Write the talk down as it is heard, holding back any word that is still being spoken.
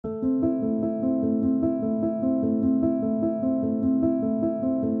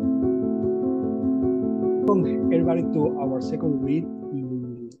welcome everybody to our second week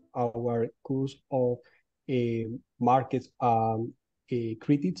in our course of markets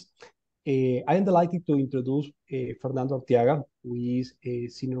critics. I am delighted to introduce Fernando Arteaga, who is a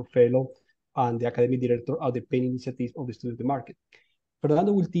senior fellow and the academic director of the PEN Initiative of the Study of the Market.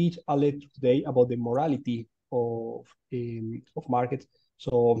 Fernando will teach a lecture today about the morality of markets.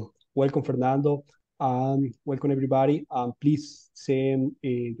 So welcome, Fernando, and welcome everybody. Please send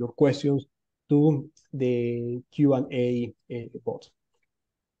your questions to the Q&A box.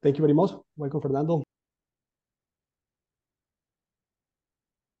 Thank you very much. Welcome, Fernando.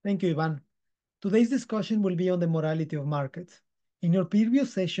 Thank you, Ivan. Today's discussion will be on the morality of markets. In your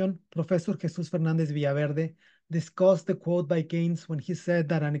previous session, Professor Jesus Fernandez Villaverde discussed the quote by Keynes when he said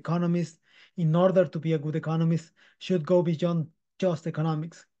that an economist, in order to be a good economist, should go beyond just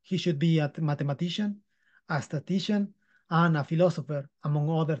economics. He should be a mathematician, a statistician, and a philosopher, among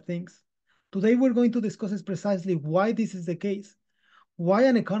other things. Today, we're going to discuss precisely why this is the case, why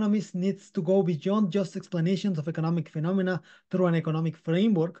an economist needs to go beyond just explanations of economic phenomena through an economic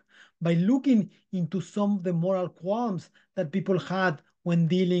framework by looking into some of the moral qualms that people had when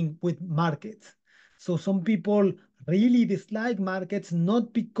dealing with markets. So some people really dislike markets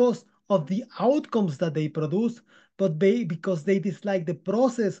not because of the outcomes that they produce, but because they dislike the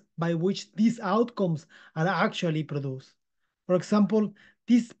process by which these outcomes are actually produced. For example,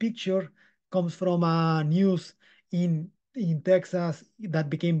 this picture comes from a news in Texas that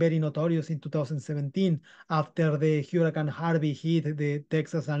became very notorious in 2017 after the Hurricane Harvey hit the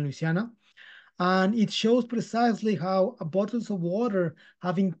Texas and Louisiana. And it shows precisely how bottles of water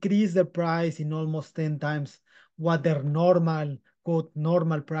have increased their price in almost 10 times what their normal, quote,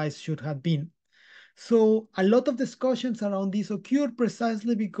 normal price should have been. So a lot of discussions around this occur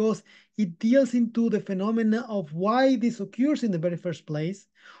precisely because it deals into the phenomena of why this occurs in the very first place.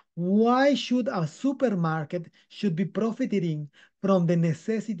 Why should a supermarket should be profiting from the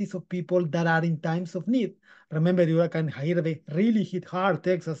necessities of people that are in times of need? Remember, Hurricane Harvey really hit hard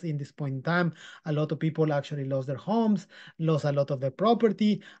Texas in this point in time. A lot of people actually lost their homes, lost a lot of their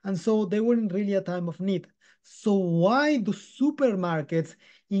property, and so they were in really a time of need. So why do supermarkets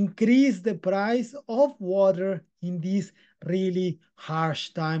increase the price of water in these really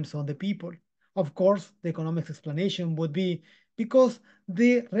harsh times on the people? Of course, the economics explanation would be because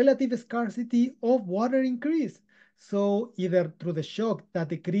the relative scarcity of water increased. So either through the shock that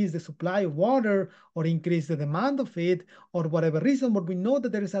decreased the supply of water or increased the demand of it, or whatever reason, but we know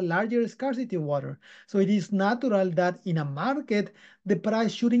that there is a larger scarcity of water. So it is natural that in a market, the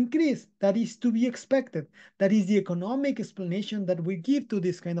price should increase. That is to be expected. That is the economic explanation that we give to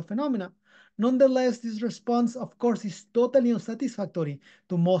this kind of phenomena. Nonetheless, this response, of course, is totally unsatisfactory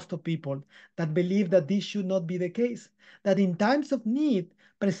to most of people that believe that this should not be the case, that in times of need,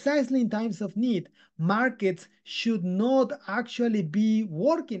 precisely in times of need, markets should not actually be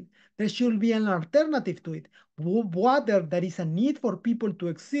working. There should be an alternative to it. Water that is a need for people to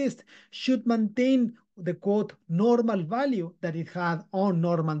exist should maintain the quote normal value that it had on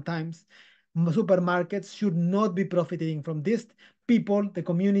normal times. Supermarkets should not be profiting from this. People, the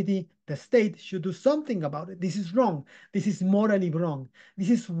community, the state should do something about it. This is wrong. This is morally wrong. This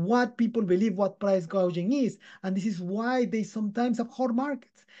is what people believe what price gouging is. And this is why they sometimes abhor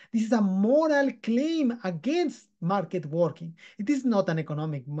markets. This is a moral claim against market working. It is not an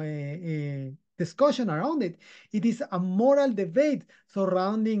economic discussion around it. It is a moral debate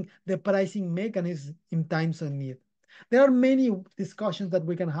surrounding the pricing mechanism in times of need. There are many discussions that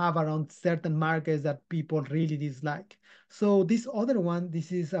we can have around certain markets that people really dislike. So this other one,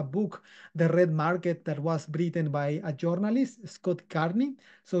 this is a book, The Red Market, that was written by a journalist, Scott Carney.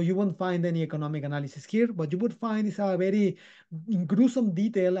 So you won't find any economic analysis here, but you would find it's a very gruesome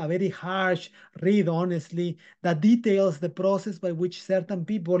detail, a very harsh read, honestly, that details the process by which certain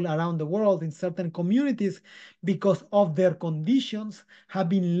people around the world in certain communities, because of their conditions, have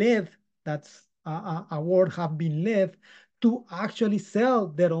been led, that's a word, have been led to actually sell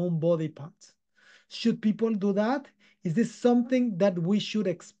their own body parts. Should people do that? Is this something that we should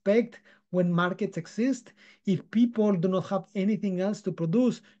expect when markets exist? If people do not have anything else to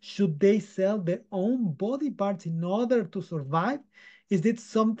produce, should they sell their own body parts in order to survive? Is it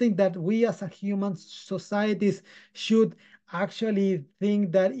something that we as a human societies should actually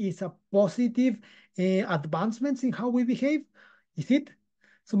think that is a positive advancements in how we behave? Is it?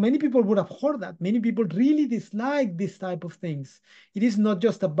 So many people would have heard that. Many people really dislike this type of things. It is not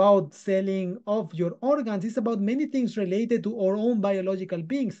just about selling off your organs. It's about many things related to our own biological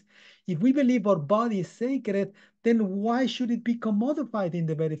beings. If we believe our body is sacred, then why should it be commodified in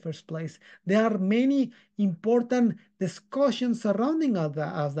the very first place? There are many important discussions surrounding us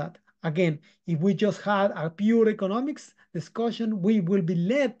that. Again, if we just had a pure economics discussion, we will be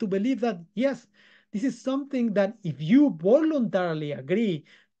led to believe that, yes, this is something that if you voluntarily agree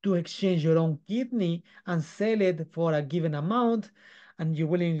to exchange your own kidney and sell it for a given amount, and you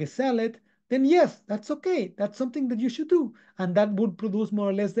willingly sell it, then yes, that's okay. That's something that you should do. And that would produce more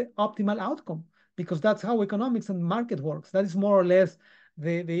or less the optimal outcome, because that's how economics and market works. That is more or less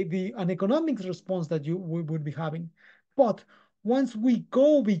an economics response that we would be having. But once we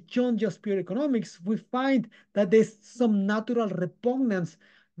go beyond just pure economics, we find that there's some natural repugnance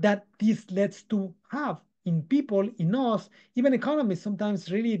that this leads to have in people, in us. Even economists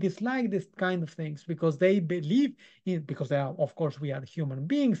sometimes really dislike this kind of things because they believe in, because they are, of course, we are human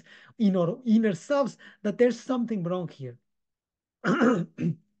beings in our inner selves, that there's something wrong here.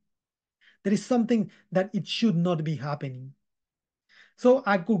 There is something that it should not be happening. So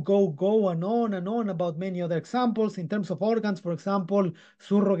I could go and on about many other examples. In terms of organs, for example,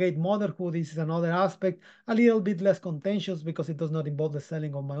 surrogate motherhood is another aspect, a little bit less contentious because it does not involve the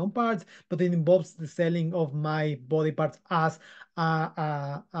selling of my own parts, but it involves the selling of my body parts a,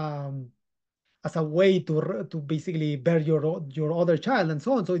 a, um, as a way to basically bear your other child and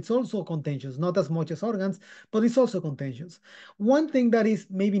so on. So it's also contentious, not as much as organs, but it's also contentious. One thing that is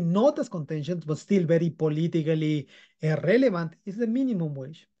maybe not as contentious, but still very politically relevant is the minimum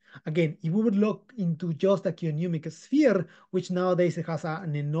wage. Again, if we would look into just the economic sphere, which nowadays has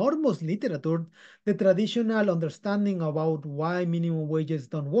an enormous literature, the traditional understanding about why minimum wages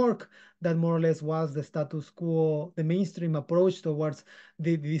don't work, that more or less was the status quo, the mainstream approach towards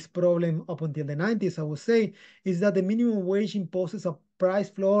this problem up until the 90s, I would say, is that the minimum wage imposes a price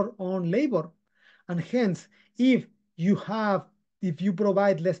floor on labor. And hence, if you have if you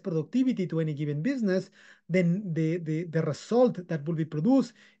provide less productivity to any given business, then the result that will be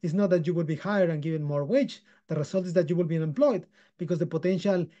produced is not that you will be hired and given more wage. The result is that you will be unemployed because the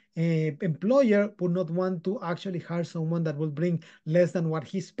potential employer would not want to actually hire someone that will bring less than what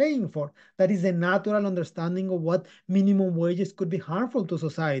he's paying for. That is a natural understanding of what minimum wages could be harmful to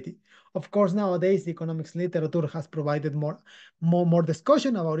society. Of course, nowadays the economics literature has provided more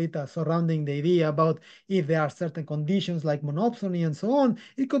discussion about it, surrounding the idea about if there are certain conditions like monopsony and so on.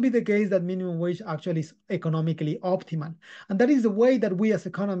 It could be the case that minimum wage actually is economically optimal. And that is the way that we as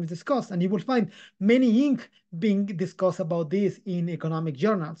economists discuss. And you will find many ink being discussed about this in economic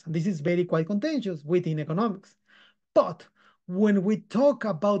journals. And this is very quite contentious within economics. But when we talk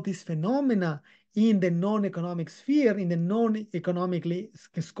about this phenomena in the non-economic sphere, in the non-economically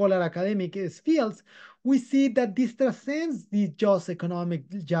scholar academic fields, we see that this transcends the just economic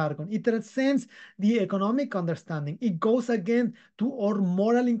jargon. It transcends the economic understanding. It goes again to our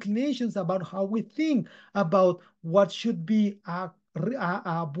moral inclinations about how we think about what should be a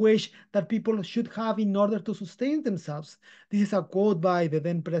wage that people should have in order to sustain themselves. This is a quote by the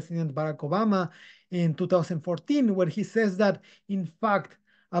then President Barack Obama in 2014, where he says that, in fact,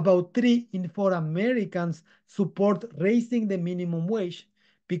 about 3 in 4 Americans support raising the minimum wage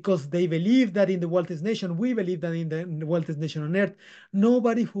because they believe that in the wealthiest nation, we believe that in the wealthiest nation on earth,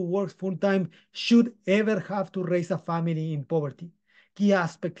 nobody who works full time should ever have to raise a family in poverty. Key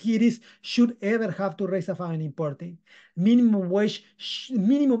aspect here is should ever have to raise a family in poverty. Minimum wage,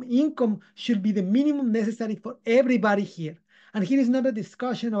 minimum income should be the minimum necessary for everybody here. And here is not a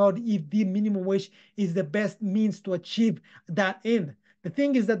discussion about if the minimum wage is the best means to achieve that end. The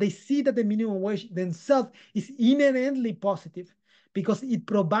thing is that they see that the minimum wage themselves is inherently positive because it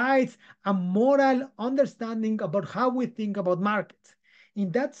provides a moral understanding about how we think about markets.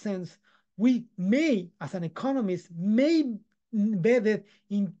 In that sense, we may, as an economist, may embed it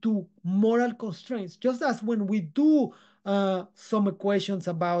into moral constraints, just as when we do some equations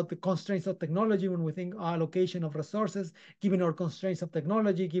about the constraints of technology, when we think allocation of resources, given our constraints of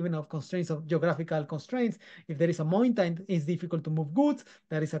technology, given our constraints of geographical constraints. If there is a mountain, it's difficult to move goods,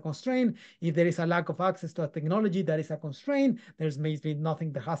 that is a constraint. If there is a lack of access to a technology, that is a constraint. There's maybe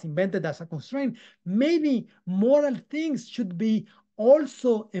nothing that has invented, that's a constraint. Maybe moral things should be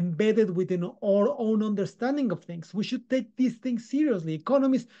also embedded within our own understanding of things. We should take these things seriously.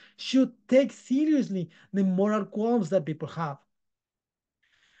 Economists should take seriously the moral qualms that people have.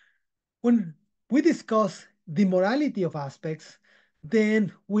 When we discuss the morality of aspects,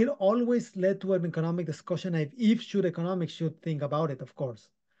 then we're always led to an economic discussion of if should economics should think about it, of course.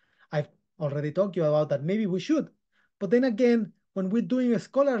 I've already talked to you about that. Maybe we should. But then again, when we're doing a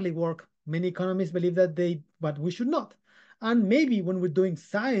scholarly work, many economists believe that but we should not. And maybe when we're doing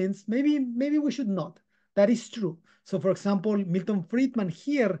science, maybe we should not. That is true. So for example, Milton Friedman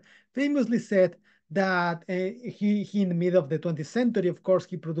here famously said that he in the middle of the 20th century, of course,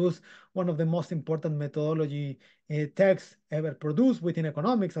 he produced one of the most important methodology texts ever produced within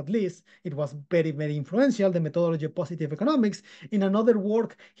economics. At least it was very, very influential, the methodology of positive economics. In another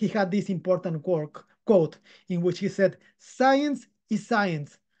work, he had this important quote in which he said, "Science is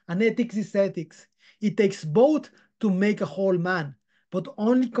science and ethics is ethics. It takes both to make a whole man, but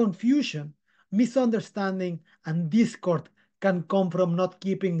only confusion, misunderstanding, and discord can come from not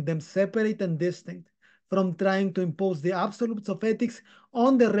keeping them separate and distinct, from trying to impose the absolutes of ethics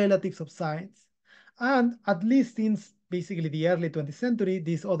on the relatives of science." And at least since basically the early 20th century,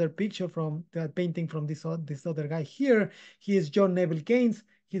 this other picture from the painting from this other guy here, he is John Neville Keynes.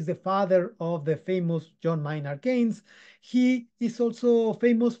 He's the father of the famous John Maynard Keynes. He is also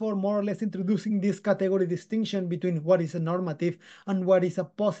famous for more or less introducing this category distinction between what is a normative and what is a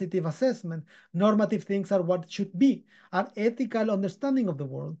positive assessment. Normative things are what should be, our ethical understanding of the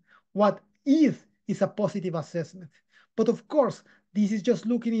world. What is a positive assessment. But of course, this is just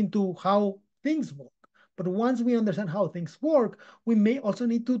looking into how things work. But once we understand how things work, we may also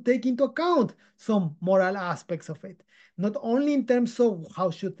need to take into account some moral aspects of it. Not only in terms of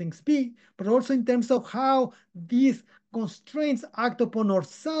how should things be, but also in terms of how these constraints act upon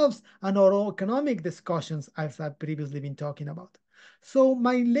ourselves and our economic discussions, as I've previously been talking about. So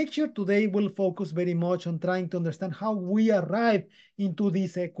my lecture today will focus very much on trying to understand how we arrive into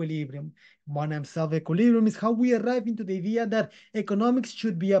this equilibrium. When I'm self-equilibrium is how we arrive into the idea that economics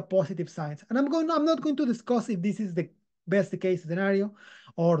should be a positive science. And I'm not going to discuss if this is the best case scenario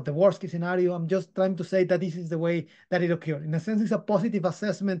or the worst case scenario. I'm just trying to say that this is the way that it occurred. In a sense, it's a positive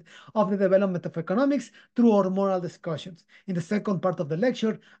assessment of the development of economics through our moral discussions. In the second part of the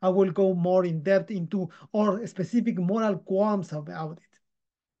lecture, I will go more in depth into our specific moral qualms about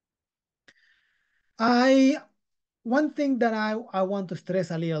it. One thing that I want to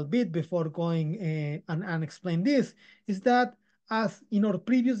stress a little bit before going and explain this is that, as in our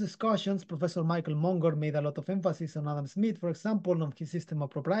previous discussions, Professor Michael Munger made a lot of emphasis on Adam Smith, for example, on his system of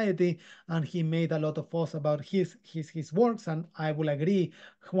propriety, and he made a lot of fuss about his works, and I will agree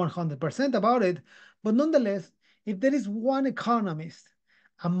 100% about it. But nonetheless, if there is one economist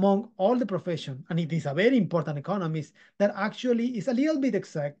among all the profession, and it is a very important economist, that actually is a little bit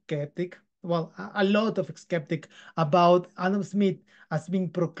skeptic, well, a lot of skeptic about Adam Smith as being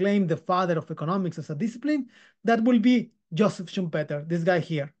proclaimed the father of economics as a discipline, that will be Joseph Schumpeter, this guy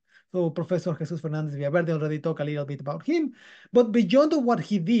here. So Professor Jesus Fernandez Villaverde already talked a little bit about him, but beyond what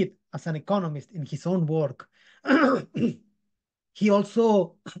he did as an economist in his own work, he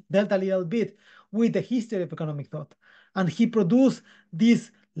also dealt a little bit with the history of economic thought. And he produced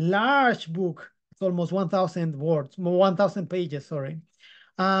this large book, it's almost 1,000 words, 1,000 pages, sorry.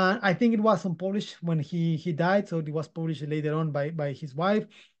 I think it was unpublished when he died, so it was published later on by his wife.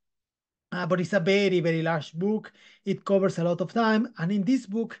 But it's a very, very large book. It covers a lot of time. And in this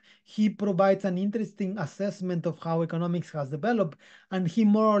book, he provides an interesting assessment of how economics has developed. And he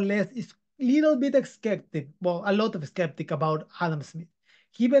more or less is a little bit skeptic, well, a lot of skeptic about Adam Smith.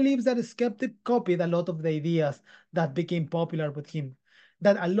 He believes that a skeptic copied a lot of the ideas that became popular with him,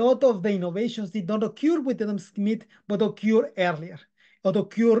 that a lot of the innovations did not occur with Adam Smith, but occur earlier, or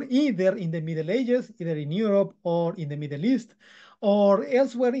occur either in the Middle Ages, either in Europe or in the Middle East, or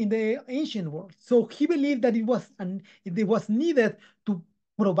elsewhere in the ancient world. So he believed that it was needed to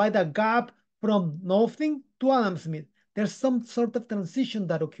provide a gap from nothing to Adam Smith. There's some sort of transition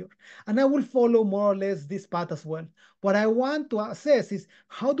that occurred. And I will follow more or less this path as well. What I want to assess is,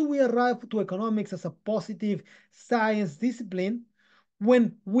 how do we arrive to economics as a positive science discipline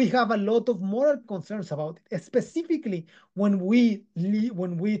when we have a lot of moral concerns about it, specifically when we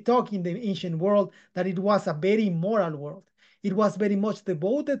talk in the ancient world that it was a very moral world. It was very much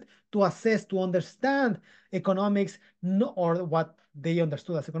devoted to assess, to understand economics, or what they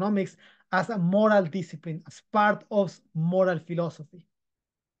understood as economics, as a moral discipline, as part of moral philosophy.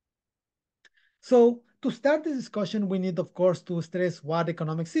 So to start this discussion, we need, of course, to stress what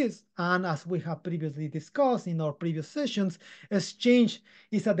economics is. And as we have previously discussed in our previous sessions, exchange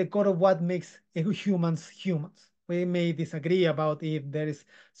is at the core of what makes humans humans. We may disagree about if there is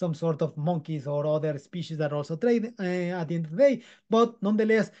some sort of monkeys or other species that also trade at the end of the day, but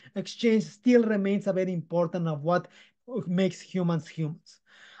nonetheless, exchange still remains a very important of what makes humans humans.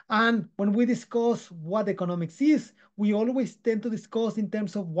 And when we discuss what economics is, we always tend to discuss in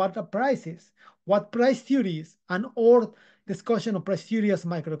terms of what a price is, what price theory is, and our discussion of price theory as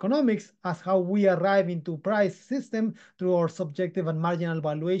microeconomics, as how we arrive into price system through our subjective and marginal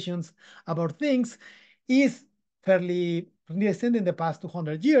valuations about things, is fairly recent in the past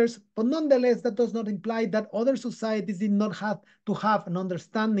 200 years, but nonetheless, that does not imply that other societies did not have to have an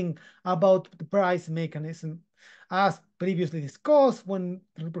understanding about the price mechanism. As previously discussed, when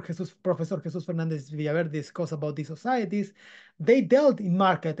Professor Jesus Fernandez Villaverde discussed about these societies, they dealt in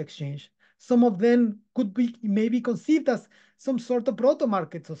market exchange. Some of them could be maybe conceived as some sort of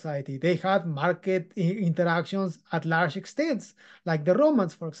proto-market society. They had market interactions at large extents, like the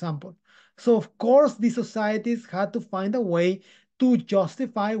Romans, for example. So of course, these societies had to find a way to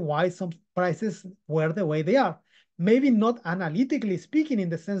justify why some prices were the way they are. Maybe not analytically speaking, in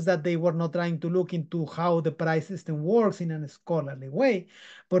the sense that they were not trying to look into how the price system works in a scholarly way,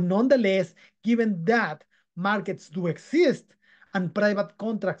 but nonetheless, given that markets do exist and private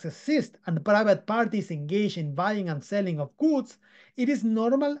contracts exist and private parties engage in buying and selling of goods, it is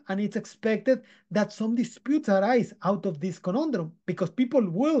normal and it's expected that some disputes arise out of this conundrum because people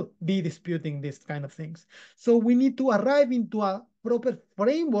will be disputing these kind of things. So we need to arrive into a proper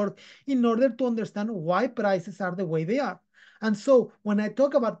framework in order to understand why prices are the way they are. And so when I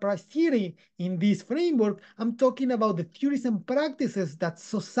talk about price theory in this framework, I'm talking about the theories and practices that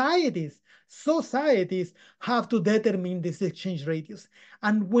societies have to determine this exchange radius.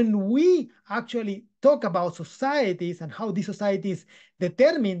 And when we actually talk about societies and how these societies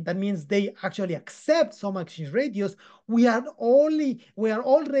determine, that means they actually accept some exchange radius, we are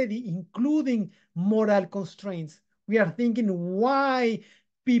already including moral constraints. We are thinking why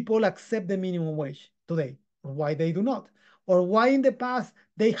people accept the minimum wage today, or why they do not, or why in the past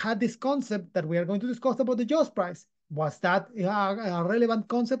they had this concept that we are going to discuss about the just price. Was that a relevant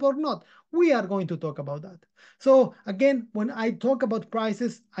concept or not? We are going to talk about that. So again, when I talk about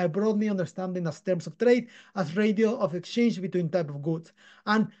prices, I broadly understand them as terms of trade, as radio of exchange between type of goods.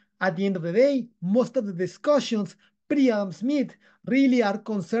 And at the end of the day, most of the discussions pre-Adam Smith really are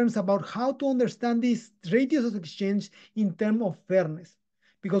concerns about how to understand these radius of exchange in terms of fairness.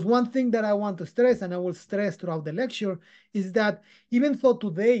 Because one thing that I want to stress, and I will stress throughout the lecture, is that even though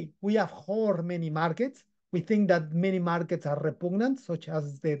today we have whole many markets, we think that many markets are repugnant, such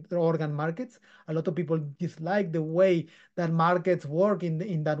as the organ markets. A lot of people dislike the way that markets work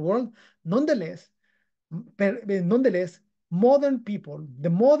in that world. Nonetheless, nonetheless, modern people, the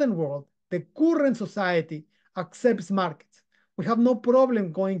modern world, the current society accepts markets. We have no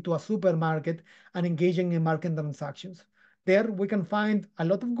problem going to a supermarket and engaging in market transactions. There we can find a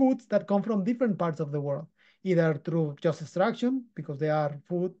lot of goods that come from different parts of the world, either through just extraction, because they are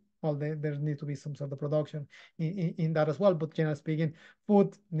food. Well, there needs to be some sort of production in that as well. But generally speaking,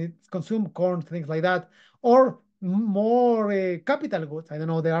 food needs consume corn, things like that, or more capital goods. I don't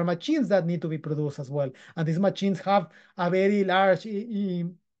know, there are machines that need to be produced as well. And these machines have a very large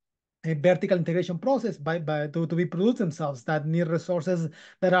a vertical integration process to be produced themselves that need resources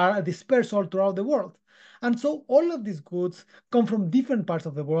that are dispersed all throughout the world. And so all of these goods come from different parts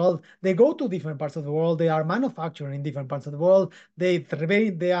of the world. They go to different parts of the world. They are manufactured in different parts of the world. They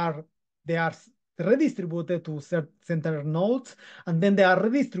are redistributed to center nodes, and then they are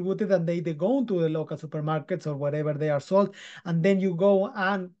redistributed and they go into the local supermarkets or wherever they are sold. And then you go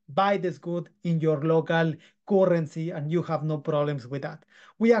and buy this good in your local currency and you have no problems with that.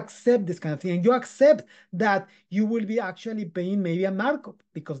 We accept this kind of thing. And you accept that you will be actually paying maybe a markup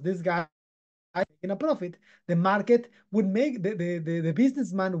because this guy making a profit. The market would make the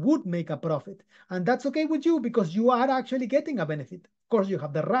businessman would make a profit, and that's okay with you because you are actually getting a benefit. Of course, you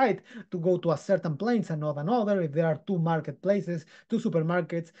have the right to go to a certain place and not another. If there are two marketplaces, two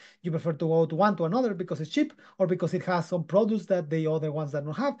supermarkets, you prefer to go to one to another because it's cheap or because it has some products that the other ones that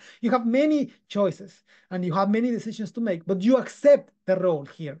don't have. You have many choices and you have many decisions to make, but you accept the role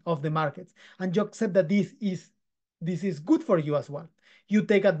here of the markets and you accept that this is good for you as well. You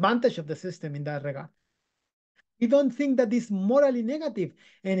take advantage of the system in that regard. We don't think that is morally negative,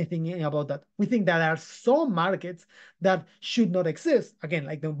 anything about that. We think that there are some markets that should not exist, again,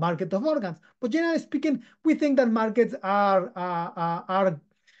 like the market of organs. But generally speaking, we think that markets are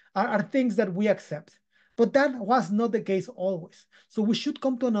things that we accept. But that was not the case always. So we should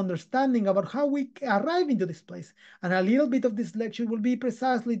come to an understanding about how we arrive into this place. And a little bit of this lecture will be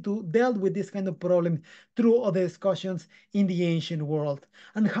precisely to deal with this kind of problem through other discussions in the ancient world,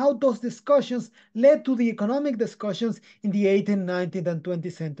 and how those discussions led to the economic discussions in the 18th, 19th, and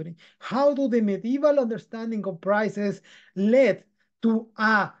 20th century. How do the medieval understanding of prices led to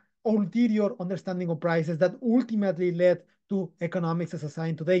a ulterior understanding of prices that ultimately led to economics as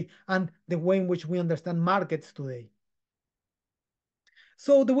assigned today and the way in which we understand markets today.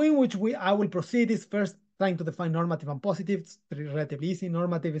 So the way in which I will proceed is first trying to define normative and positive. It's relatively easy.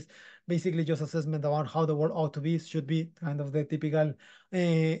 Normative is basically just assessment about how the world ought to be, should be kind of the typical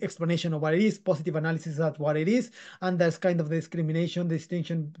explanation of what it is, positive analysis of what it is, and that's kind of the discrimination,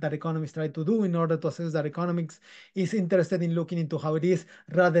 distinction that economists try to do in order to assess that economics is interested in looking into how it is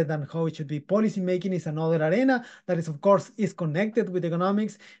rather than how it should be. Policy making is another arena that is, of course, is connected with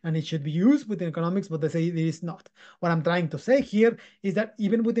economics and it should be used within economics, but they say it is not. What I'm trying to say here is that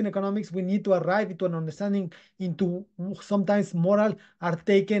even within economics, we need to arrive into an understanding into sometimes moral are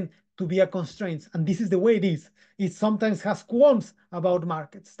taken to be a constraint. And this is the way it is. It sometimes has qualms about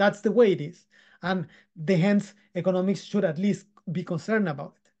markets. That's the way it is. And hence economics should at least be concerned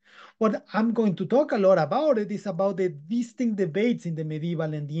about it. What I'm going to talk a lot about it is about the distinct debates in the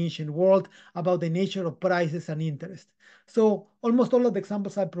medieval and the ancient world about the nature of prices and interest. So almost all of the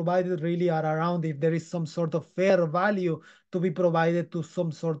examples I provided really are around if there is some sort of fair value to be provided to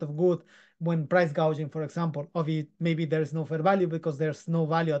some sort of good when price gouging, for example, of it, maybe there's no fair value because there's no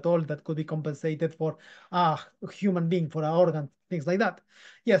value at all that could be compensated for a human being, for an organ, things like that.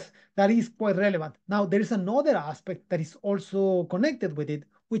 Yes, that is quite relevant. Now, there is another aspect that is also connected with it,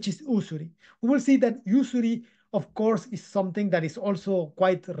 which is usury. We will see that usury, of course, is something that is also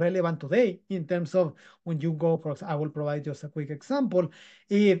quite relevant today in terms of when you go, for example, I will provide just a quick example.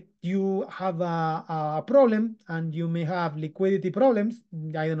 If you have a problem and you may have liquidity problems,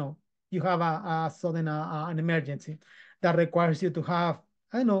 I don't know, you have a sudden an emergency that requires you to have,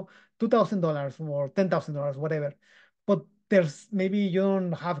 I don't know, $2,000 or $10,000, whatever. But there's maybe you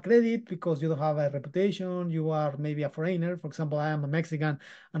don't have credit because you don't have a reputation. You are maybe a foreigner. For example, I am a Mexican,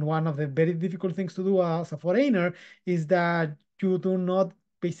 and one of the very difficult things to do as a foreigner is that you do not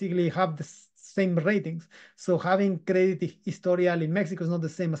basically have the same ratings. So having credit historial in Mexico is not the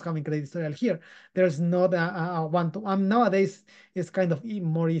same as having credit historial here. There's not a one to nowadays it's kind of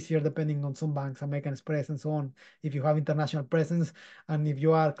more easier depending on some banks, American Express and so on. If you have international presence and if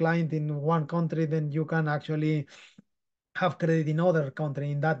you are a client in one country, then you can actually have credit in other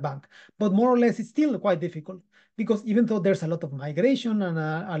country in that bank. But more or less, it's still quite difficult because even though there's a lot of migration and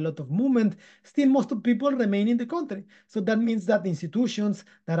a lot of movement, still most of people remain in the country. So that means that institutions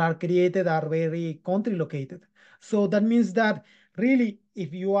that are created are very country located. So that means that really,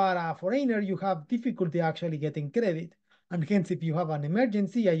 if you are a foreigner, you have difficulty actually getting credit. And hence, if you have an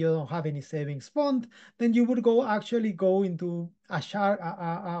emergency and you don't have any savings fund, then you would actually go into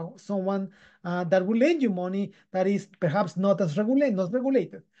someone that will lend you money that is perhaps not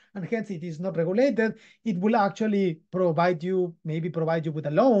regulated. And hence it is not regulated. It will actually maybe provide you with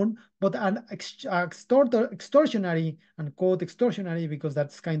a loan, but an extortionary, and quote extortionary, because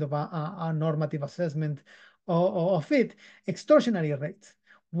that's kind of a normative assessment of it, extortionary rates.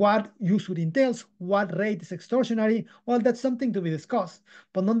 What usury entails, what rate is extortionary, well, that's something to be discussed.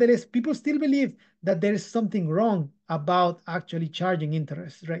 But nonetheless, people still believe that there is something wrong about actually charging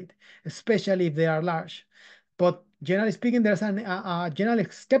interest rate, especially if they are large. But generally speaking, there's a general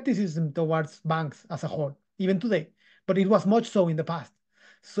skepticism towards banks as a whole, even today. But it was much so in the past.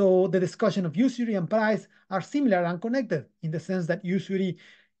 So the discussion of usury and price are similar and connected in the sense that usury,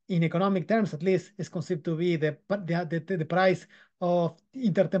 in economic terms at least, is conceived to be the price of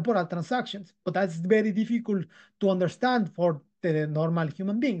intertemporal transactions. But that's very difficult to understand for the normal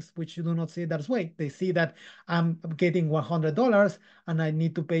human beings, which do not see it that way. They see that I'm getting $100 and I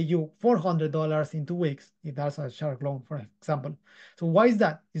need to pay you $400 in 2 weeks, if that's a shark loan, for example. So why is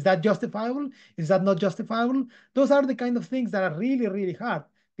that? Is that justifiable? Is that not justifiable? Those are the kind of things that are really, really hard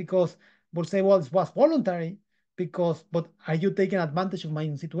because we'll say, well, it was voluntary but are you taking advantage of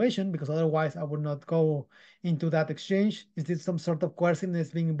my situation? Because otherwise I would not go into that exchange. Is this some sort of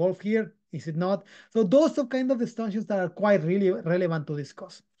coerciveness being involved here? Is it not? So those are kind of distinctions that are quite really relevant to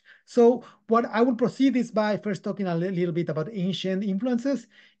discuss. So what I will proceed is by first talking a little bit about ancient influences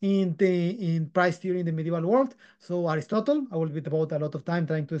in price theory in the medieval world. So Aristotle, I will devote a lot of time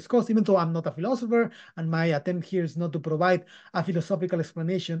trying to discuss, even though I'm not a philosopher, and my attempt here is not to provide a philosophical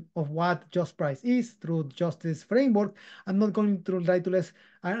explanation of what just price is through justice framework. I'm not going to try to less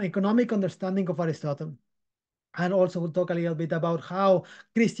an economic understanding of Aristotle. And also we'll talk a little bit about how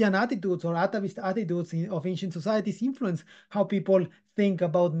Christian attitudes or atavist attitudes of ancient societies influence how people think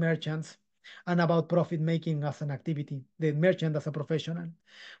about merchants and about profit making as an activity, the merchant as a professional.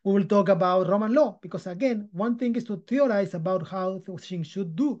 We will talk about Roman law because again, one thing is to theorize about how things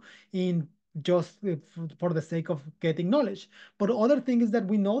should do in just for the sake of getting knowledge. But other thing is that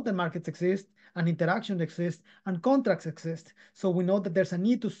we know that markets exist and interactions exist and contracts exist. So we know that there's a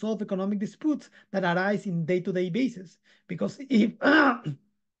need to solve economic disputes that arise in day-to-day basis. Because if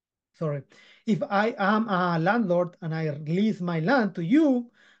sorry, if I am a landlord and I lease my land to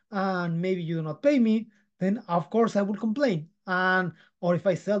you, and maybe you do not pay me, then of course I will complain. and or if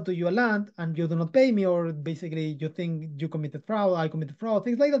I sell to you a land and you do not pay me, or basically you think you committed fraud, I committed fraud,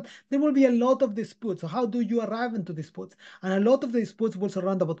 things like that, there will be a lot of disputes. So how do you arrive into disputes? And a lot of the disputes will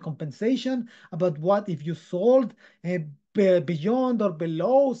surround about compensation, about what if you sold beyond or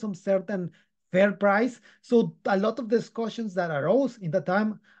below some certain fair price. So a lot of discussions that arose in that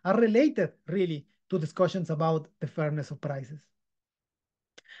time are related really to discussions about the fairness of prices.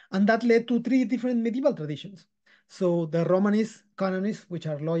 And that led to three different medieval traditions. So the Romanists, canonists, which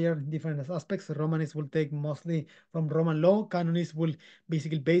are lawyer in different aspects. The Romanists will take mostly from Roman law. Canonists will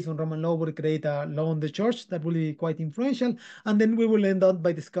basically, based on Roman law, will create a law on the church that will be quite influential. And then we will end up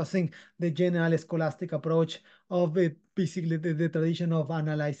by discussing the general scholastic approach of basically the tradition of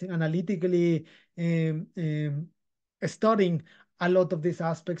analyzing, analytically studying a lot of these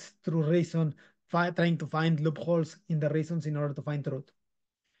aspects through reason, trying to find loopholes in the reasons in order to find truth.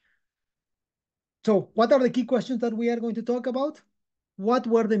 So what are the key questions that we are going to talk about? What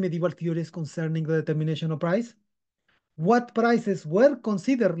were the medieval theories concerning the determination of price? What prices were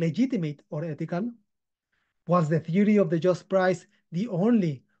considered legitimate or ethical? Was the theory of the just price the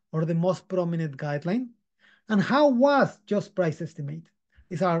only or the most prominent guideline? And how was just price estimate?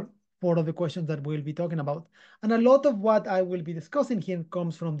 These are four of the questions that we'll be talking about. And a lot of what I will be discussing here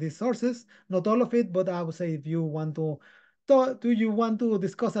comes from these sources, not all of it, but I would say if you want to do you want to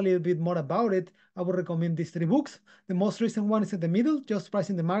discuss a little bit more about it, I would recommend these three books. The most recent one is in the middle, Just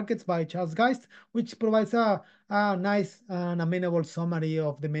Pricing the Markets by Charles Geist, which provides a nice and amenable summary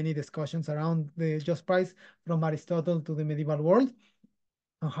of the many discussions around the just price from Aristotle to the medieval world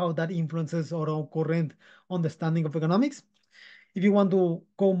and how that influences our current understanding of economics. If you want to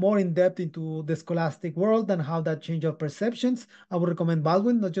go more in depth into the scholastic world and how that changed our perceptions, I would recommend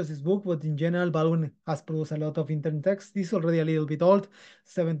Baldwin, not just his book, but in general, Baldwin has produced a lot of internet text. He's already a little bit old,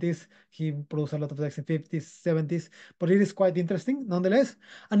 70s. He produced a lot of text in 50s, 70s, but it is quite interesting nonetheless.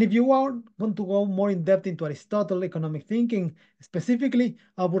 And if you want to go more in depth into Aristotle, economic thinking specifically,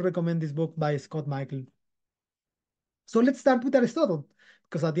 I would recommend this book by Scott Michael. So let's start with Aristotle,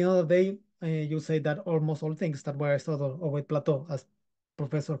 because at the end of the day, you say that almost all things start with Aristotle or with Plato, as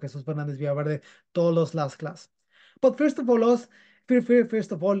Professor Jesus Fernandez Villaverde told us last class. But first of all,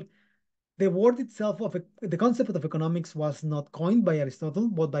 the word itself of the concept of economics was not coined by Aristotle,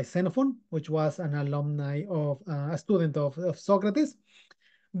 but by Xenophon, which was an alumni of a student of Socrates.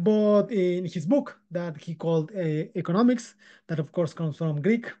 But in his book that he called Economics, that of course comes from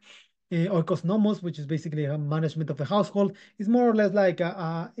Greek, oikosnomos, which is basically a management of the household, is more or less like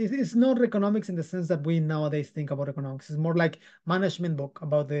it's not economics in the sense that we nowadays think about economics. It's more like management book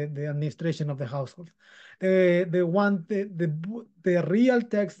about the administration of the household. The real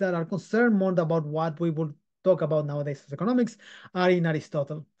texts that are concerned more about what we will talk about nowadays as economics are in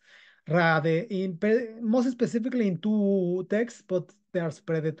Aristotle. Rather, most specifically in two texts, but they are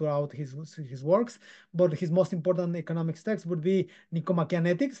spread throughout his works. But his most important economics text would be Nicomachean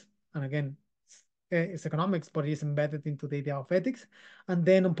Ethics, and again, it's economics, but it is embedded into the idea of ethics. And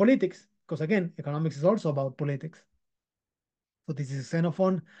then on politics, because again, economics is also about politics. So this is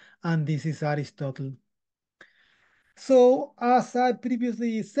Xenophon, and this is Aristotle. So as I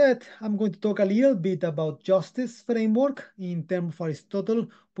previously said, I'm going to talk a little bit about justice framework in terms of Aristotle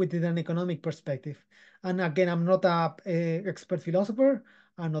within an economic perspective. And again, I'm not a expert philosopher.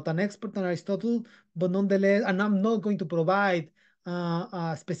 I'm not an expert on Aristotle, but nonetheless, and I'm not going to provide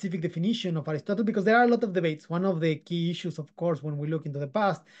a specific definition of Aristotle because there are a lot of debates. One of the key issues, of course, when we look into the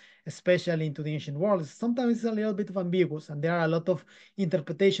past, especially into the ancient world, is sometimes it's a little bit of ambiguous, and there are a lot of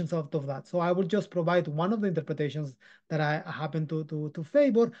interpretations out of that. So I will just provide one of the interpretations that I happen to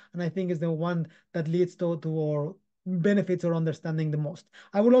favor, and I think is the one that leads to or benefits or understanding the most.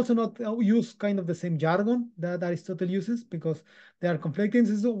 I will also not use kind of the same jargon that Aristotle uses because they are conflicting.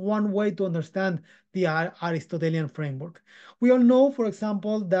 This is one way to understand the Aristotelian framework. We all know, for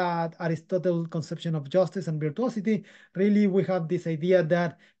example, that Aristotle's conception of justice and virtuosity, really we have this idea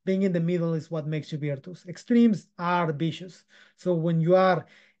that being in the middle is what makes you virtuous. Extremes are vicious. So when you are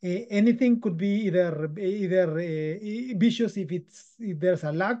anything could be either vicious if there's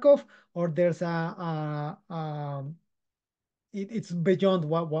a lack of or there's it's beyond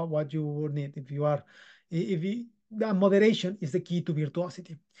what you would need if you are if you, the moderation is the key to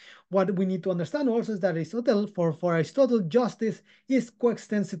virtuosity. What we need to understand also is that Aristotle, for Aristotle, justice is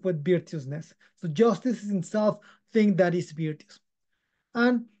coextensive with virtuousness. So justice is in itself thing that is virtuous.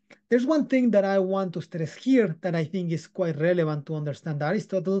 And there's one thing that I want to stress here that I think is quite relevant to understand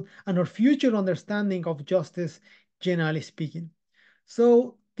Aristotle and our future understanding of justice, generally speaking.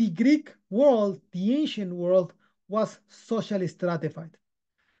 So the Greek world, the ancient world, was socially stratified.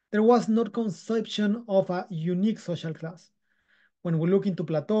 There was no conception of a unique social class. When we look into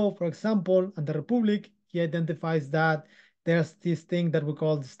Plato, for example, and the Republic, he identifies that there's this thing that we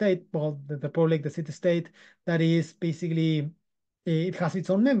call the state, well, the Republic, the city-state, that is basically, it has its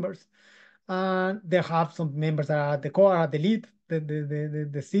own members. And they have some members that are at the core, at the lead,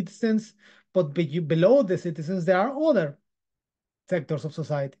 the citizens, but below the citizens, there are other sectors of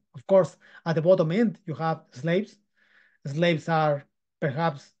society. Of course, at the bottom end, you have slaves. Slaves are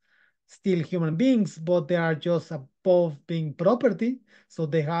perhaps still human beings, but they are just above being property, so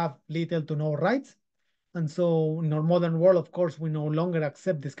they have little to no rights. And so in our modern world, of course, we no longer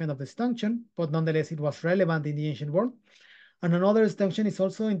accept this kind of distinction, but nonetheless, it was relevant in the ancient world. And another distinction is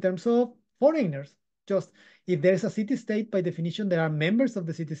also in terms of foreigners. Just if there is a city state, by definition, there are members of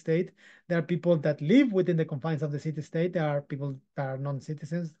the city state. There are people that live within the confines of the city state. There are people that are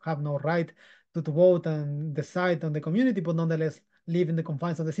non-citizens, have no right to vote and decide on the community, but nonetheless live in the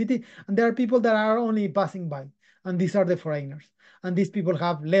confines of the city. And there are people that are only passing by, and these are the foreigners. And these people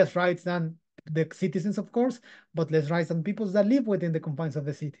have less rights than the citizens, of course, but less rights than people that live within the confines of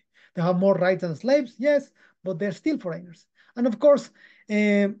the city. They have more rights than slaves, yes, but they're still foreigners. And of course,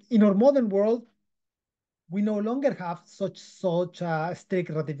 in our modern world, we no longer have such strict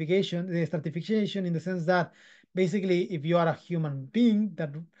stratification in the sense that basically, if you are a human being,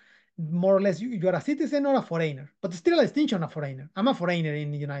 that more or less you are a citizen or a foreigner, but still a distinction of foreigner. I'm a foreigner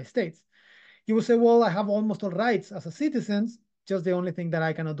in the United States. You will say, well, I have almost all rights as a citizen. Just the only thing that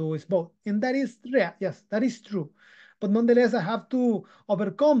I cannot do is vote. And that is real. Yes, that is true. But nonetheless, I have to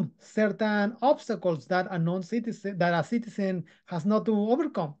overcome certain obstacles that a non-citizen, that a citizen has not to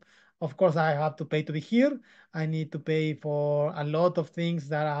overcome. Of course, I have to pay to be here. I need to pay for a lot of things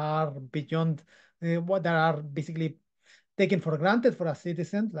that are beyond what that are basically taken for granted for a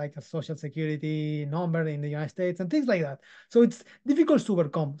citizen, like a social security number in the United States and things like that. So it's difficult to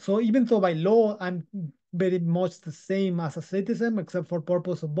overcome. So even though by law I'm very much the same as a citizen, except for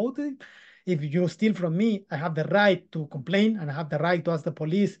purpose of voting, if you steal from me, I have the right to complain and I have the right to ask the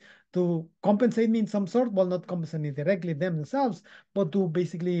police to compensate me in some sort. Well, not compensate me directly themselves, but to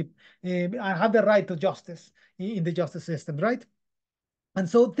basically, I have the right to justice in the justice system, right? And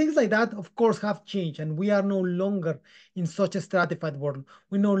so things like that, of course, have changed, and we are no longer in such a stratified world.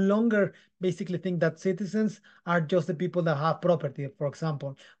 We no longer basically think that citizens are just the people that have property, for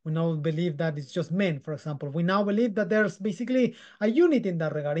example. We now believe that it's just men, for example. We now believe that there's basically a unit in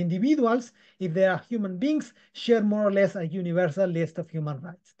that regard. Individuals, if they are human beings, share more or less a universal list of human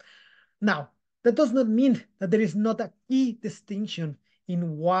rights. Now, that does not mean that there is not a key distinction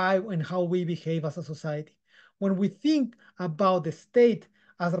in why and how we behave as a society. When we think about the state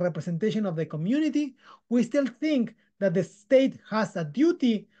as a representation of the community, we still think that the state has a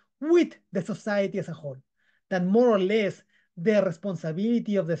duty with the society as a whole. That more or less the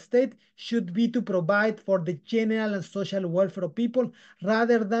responsibility of the state should be to provide for the general and social welfare of people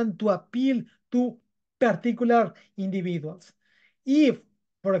rather than to appeal to particular individuals. If,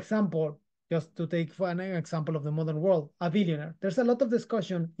 for example, just to take an example of the modern world, a billionaire. There's a lot of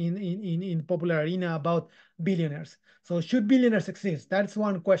discussion in popular arena about billionaires. So should billionaires exist? That's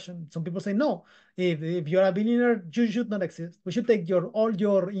one question. Some people say no. If you're a billionaire, you should not exist. We should take all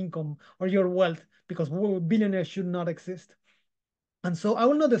your income or your wealth because billionaires should not exist. And so I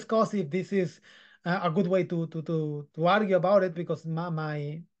will not discuss if this is a good way to argue about it because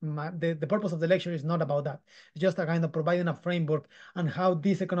the purpose of the lecture is not about that. It's just a kind of providing a framework and how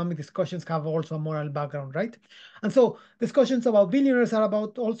these economic discussions have also a moral background, right? And so discussions about billionaires are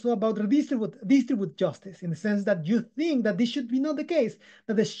also about distribute justice in the sense that you think that this should be not the case,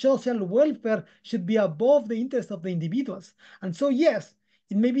 that the social welfare should be above the interest of the individuals. And so yes,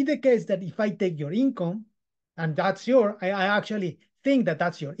 it may be the case that if I take your income, and I actually think that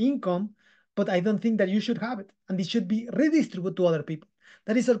that's your income, but I don't think that you should have it. And it should be redistributed to other people.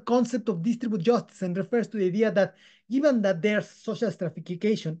 That is a concept of distribute justice and refers to the idea that given that there's social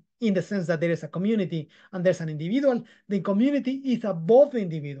stratification in the sense that there is a community and there's an individual, the community is above the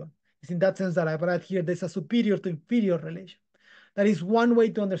individual. It's in that sense that I brought here, there's a superior to inferior relation. That is one way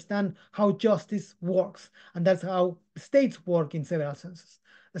to understand how justice works, and that's how states work in several senses.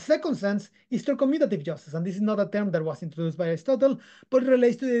 The second sense is through commutative justice, and this is not a term that was introduced by Aristotle, but it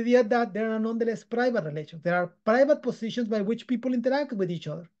relates to the idea that there are nonetheless private relations. There are private positions by which people interact with each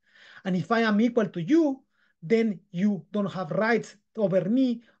other. And if I am equal to you, then you don't have rights over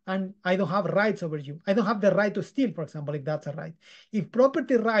me, and I don't have rights over you. I don't have the right to steal, for example, if that's a right. If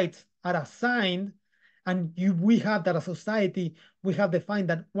property rights are assigned, and we have that as a society, we have defined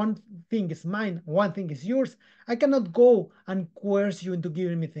that one thing is mine, one thing is yours. I cannot go and coerce you into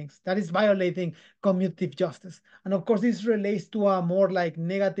giving me things. That is violating commutative justice. And of course, this relates to a more like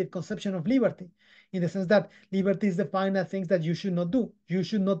negative conception of liberty. in the sense that liberty is defined as things that you should not do. You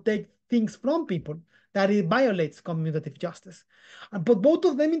should not take things from people. That it violates commutative justice. But both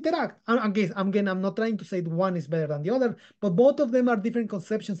of them interact. Again, I'm not trying to say one is better than the other, but both of them are different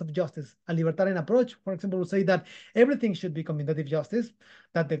conceptions of justice. A libertarian approach, for example, would say that everything should be commutative justice,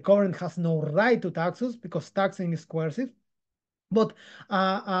 that the government has no right to taxes because taxing is coercive. But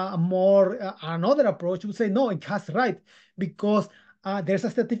another approach would say no, it has right because there's a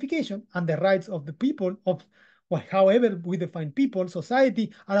stratification and the rights of the people of well, however we define people,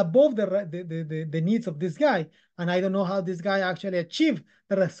 society, are above the needs of this guy. And I don't know how this guy actually achieved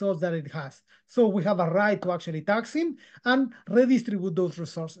the results that it has. So we have a right to actually tax him and redistribute those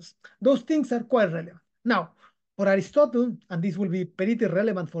resources. Those things are quite relevant. Now, for Aristotle, and this will be pretty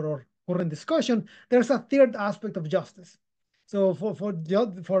relevant for our current discussion, there's a third aspect of justice. So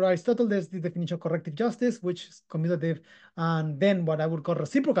for Aristotle, there's the definition of corrective justice, which is commutative, and then what I would call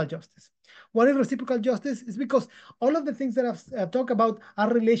reciprocal justice. What is reciprocal justice? Is because all of the things that I've talked about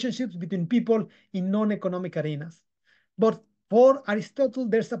are relationships between people in non-economic arenas. But for Aristotle,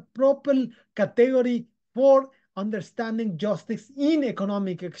 there's a proper category for understanding justice in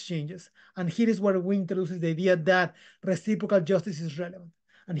economic exchanges. And here is where we introduce the idea that reciprocal justice is relevant.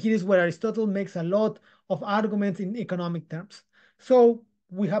 And here is where Aristotle makes a lot of arguments in economic terms. So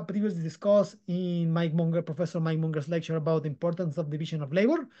we have previously discussed in Professor Mike Munger's lecture about the importance of division of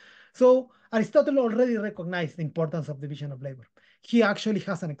labor. So Aristotle already recognized the importance of division of labor. He actually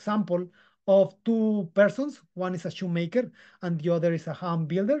has an example of two persons. One is a shoemaker and the other is a home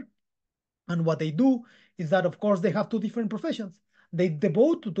builder. And what they do is that, of course, they have two different professions. They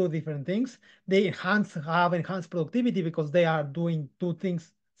devote to two different things. They have enhanced productivity because they are doing two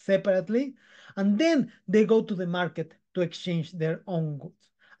things separately. And then they go to the market to exchange their own goods.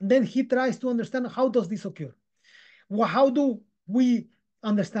 And then he tries to understand how does this occur? Well, how do we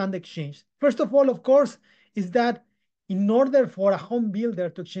understand exchange? First of all, of course, is that in order for a home builder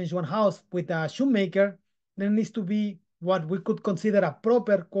to exchange one house with a shoemaker, there needs to be what we could consider a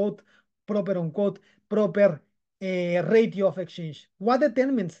proper quote, proper unquote, proper ratio of exchange. What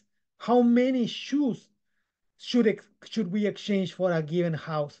determines how many shoes should we exchange for a given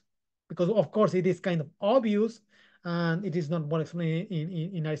house? Because of course it is kind of obvious, and it is not well explained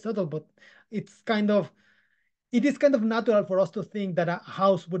in Aristotle, but it's kind of it is kind of natural for us to think that a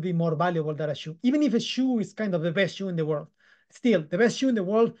house would be more valuable than a shoe, even if a shoe is kind of the best shoe in the world. Still, the best shoe in the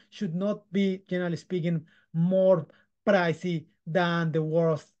world should not be, generally speaking, more pricey than the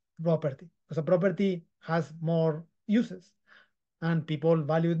worst property, because a property has more uses and people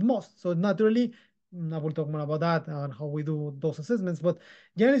value it most. So naturally, I will talk more about that and how we do those assessments. But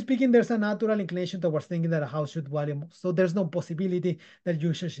generally speaking, there's a natural inclination towards thinking that a house should value most. So there's no possibility that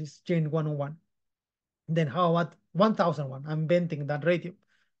you should exchange one-on-one. Then how about 1001? I'm inventing that ratio.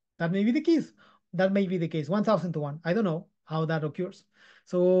 That may be the case. That may be the case. 1000 to 1. I don't know how that occurs.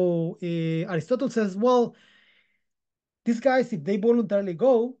 So Aristotle says, well, these guys, if they voluntarily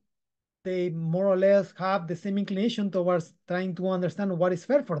go, they more or less have the same inclination towards trying to understand what is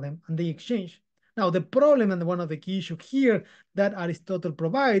fair for them, and they exchange. Now, the problem and one of the key issues here that Aristotle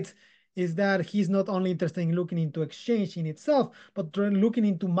provides is that he's not only interested in looking into exchange in itself, but looking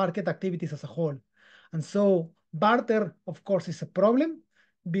into market activities as a whole. And so barter, of course, is a problem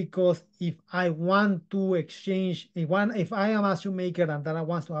because if I want to exchange, if I am a shoemaker and that I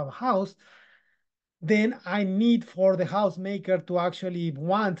want to have a house, then I need for the house maker to actually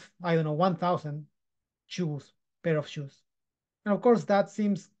want, I don't know, 1,000 shoes, pair of shoes. And of course, that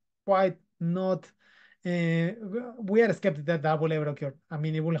seems quite not, we are skeptical that that will ever occur. I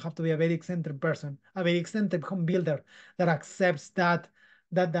mean, it will have to be a very eccentric person, a very eccentric home builder that accepts that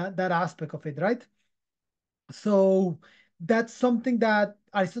aspect of it, right? So that's something that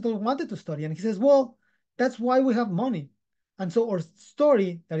Aristotle wanted to study. And he says, well, that's why we have money. And so our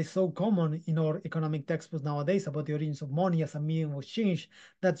story that is so common in our economic textbooks nowadays about the origins of money as a medium of exchange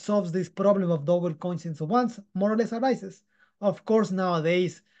that solves this problem of double coins of once more or less arises. Of course,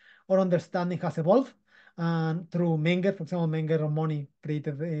 nowadays our understanding has evolved. And through Menger, for example, Menger on money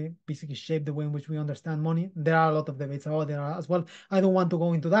created, basically shaped the way in which we understand money. There are a lot of debates about it as well. I don't want to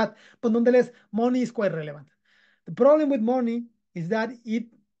go into that, but nonetheless, money is quite relevant. The problem with money is that it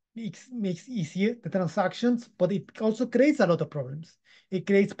makes easier the transactions, but it also creates a lot of problems. It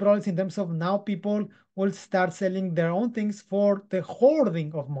creates problems in terms of now people will start selling their own things for the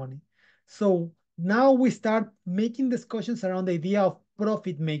hoarding of money. So now we start making discussions around the idea of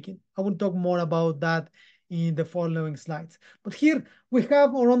profit making. I will talk more about that in the following slides. But here we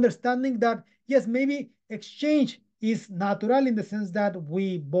have our understanding that, yes, maybe exchange is natural in the sense that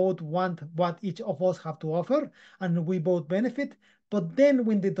we both want what each of us have to offer and we both benefit, But then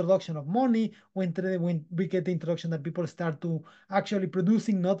when the introduction of money, when we get the introduction that people start to actually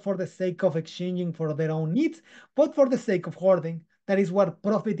producing not for the sake of exchanging for their own needs, but for the sake of hoarding. That is what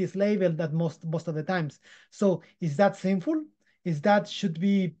profit is labeled that most of the times. So is that sinful? Is that should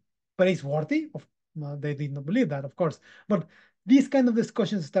be praiseworthy? They did not believe that, of course. But these kind of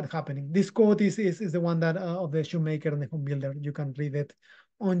discussions start happening. This quote is the one that of the shoemaker and the home builder. You can read it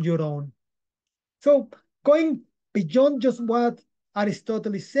on your own. So going beyond just what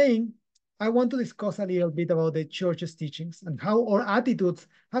Aristotle is saying, I want to discuss a little bit about the church's teachings and how our attitudes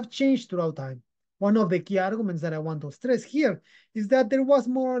have changed throughout time. One of the key arguments that I want to stress here is that there was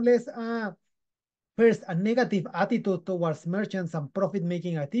more or less first, a negative attitude towards merchants and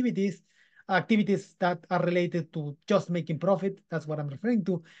profit-making activities that are related to just making profit. That's what I'm referring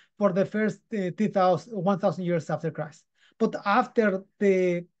to for the first 1,000 years after Christ. But after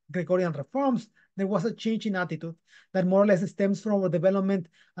the Gregorian reforms, there was a change in attitude that more or less stems from the development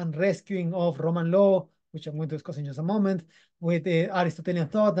and rescuing of Roman law, which I'm going to discuss in just a moment, with Aristotelian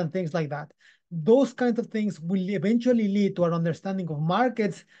thought and things like that. Those kinds of things will eventually lead to our understanding of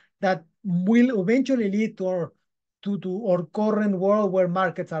markets that will eventually lead to our current world where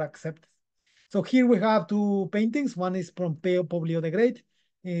markets are accepted. So here we have two paintings. One is from Publio the Great.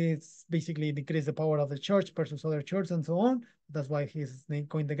 It's basically decrease the power of the church versus other churches and so on. That's why his name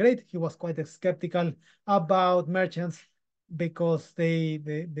coined the Great. He was quite skeptical about merchants because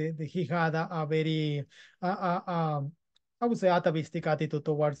he had a very I would say atavistic attitude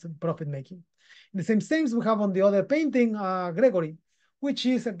towards profit making. In the same sense, we have on the other painting Gregory, which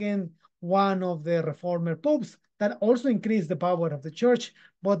is again one of the reformer popes that also increased the power of the church,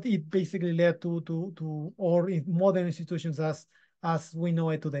 but it basically led to or modern institutions as we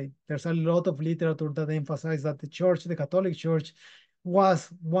know it today. There's a lot of literature that emphasizes that the church, the Catholic Church, was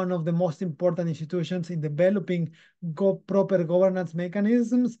one of the most important institutions in developing proper governance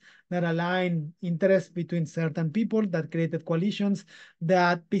mechanisms that align interests between certain people, that created coalitions,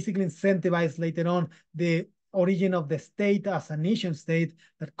 that basically incentivized later on the origin of the state as a nation state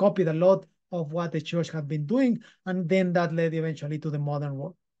that copied a lot of what the church had been doing, and then that led eventually to the modern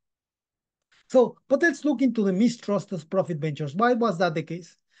world. So, but let's look into the mistrust of profit ventures. Why was that the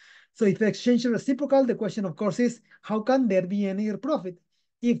case? So if exchange is reciprocal, the question, of course, is how can there be any profit?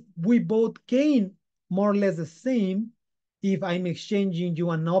 If we both gain more or less the same, if I'm exchanging you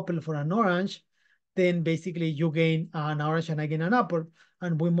an apple for an orange, then basically you gain an orange and I gain an apple.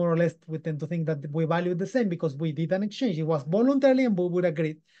 And we more or less, we tend to think that we value the same because we did an exchange. It was voluntarily and we would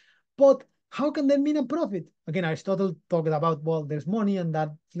agree. But how can that mean a profit? Again, Aristotle talked about, well, there's money and that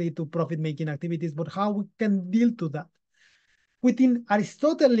lead to profit-making activities, but how we can deal to that? Within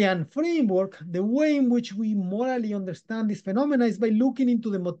Aristotelian framework, the way in which we morally understand this phenomena is by looking into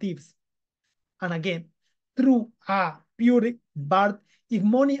the motives. And again, through a pure barter, if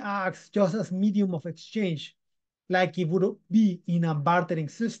money acts just as medium of exchange, like it would be in a bartering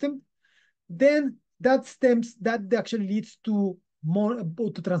system, then that actually leads to more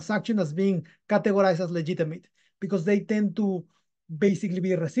to transaction as being categorized as legitimate because they tend to basically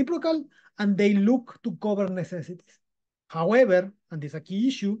be reciprocal and they look to cover necessities. However, and this is a key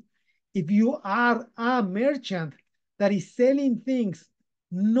issue, if you are a merchant that is selling things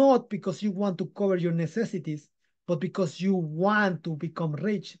not because you want to cover your necessities, but because you want to become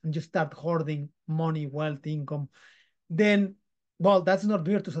rich and you start hoarding money, wealth, income, then, well, that's not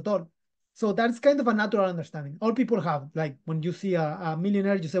virtuous at all. So that's kind of a natural understanding. All people have, like when you see a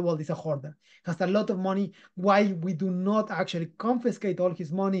millionaire, you say, well, this is a hoarder. Has a lot of money. Why we do not actually confiscate all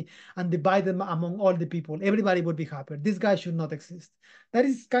his money and divide them among all the people? Everybody would be happy. This guy should not exist. That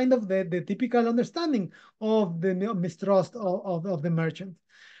is kind of the typical understanding of the mistrust of the merchant.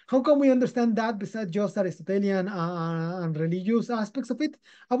 How can we understand that besides just Aristotelian and religious aspects of it?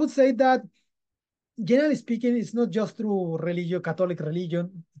 I would say that generally speaking, it's not just through religion, Catholic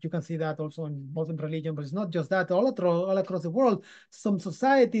religion. You can see that also in Muslim religion, but it's not just that. All across the world, some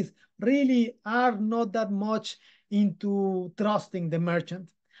societies really are not that much into trusting the merchant.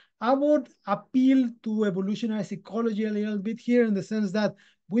 I would appeal to evolutionary psychology a little bit here in the sense that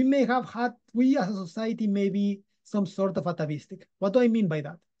we as a society may be some sort of atavistic. What do I mean by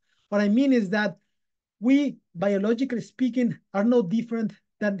that? What I mean is that we, biologically speaking, are no different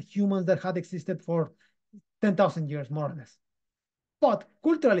than humans that had existed for 10,000 years, more or less. But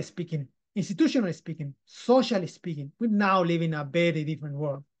culturally speaking, institutionally speaking, socially speaking, we now live in a very different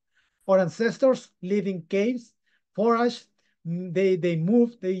world. Our ancestors live in caves, foraged, they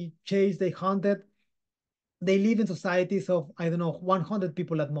moved, they chased, they hunted. They live in societies of, I don't know, 100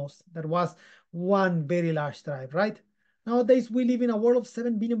 people at most. That was one very large tribe, right? Nowadays, we live in a world of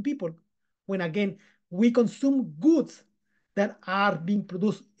 7 billion people. When again, we consume goods that are being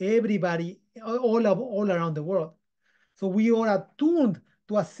produced everybody all around the world. So we are attuned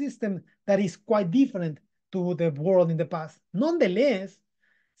to a system that is quite different to the world in the past. Nonetheless,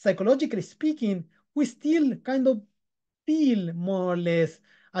 psychologically speaking, we still kind of feel more or less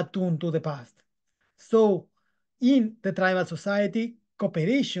attuned to the past. So in the tribal society,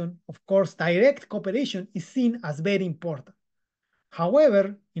 cooperation, of course, direct cooperation is seen as very important.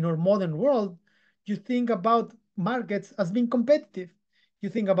 However, in our modern world, you think about markets as being competitive. You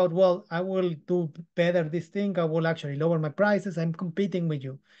think about, well, I will do better this thing. I will actually lower my prices. I'm competing with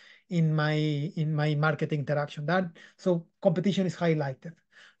you in my market interaction. That so competition is highlighted.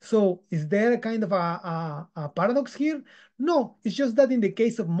 So is there a kind of a paradox here? No, it's just that in the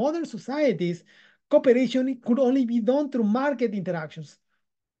case of modern societies, cooperation could only be done through market interactions.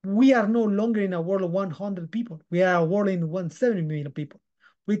 We are no longer in a world of 100 people. We are a world in 170 million people.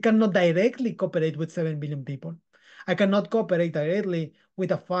 We cannot directly cooperate with 7 billion people. I cannot cooperate directly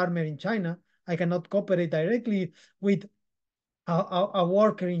with a farmer in China. I cannot cooperate directly with a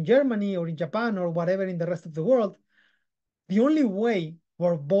worker in Germany or in Japan or whatever in the rest of the world. The only way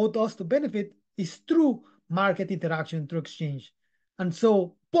for both us to benefit is through market interaction, through exchange. And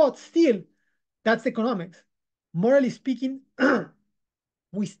so, but still, that's economics. Morally speaking,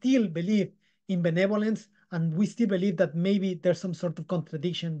 we still believe in benevolence, and we still believe that maybe there's some sort of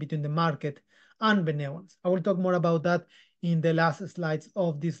contradiction between the market and benevolence. I will talk more about that in the last slides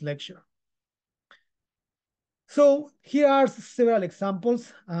of this lecture. So here are several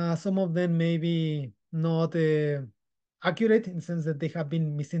examples. Some of them may be not accurate in the sense that they have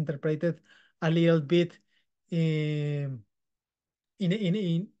been misinterpreted a little bit. Um,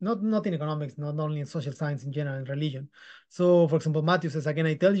 in not in economics, not only in social science in general, in religion. So, for example, Matthew says, again,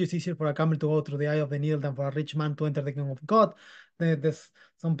 I tell you, it's easier for a camel to go through the eye of the needle than for a rich man to enter the kingdom of God. There's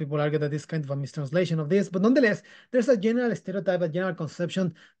some people argue that this is kind of a mistranslation of this, but nonetheless, there's a general stereotype, a general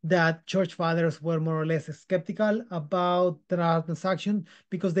conception that church fathers were more or less skeptical about transaction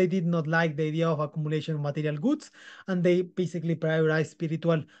because they did not like the idea of accumulation of material goods, and they basically prioritized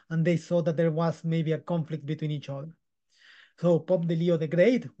spiritual, and they saw that there was maybe a conflict between each other. So Pope de Leo the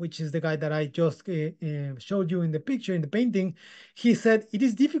Great, which is the guy that I just showed you in the picture, in the painting, he said, it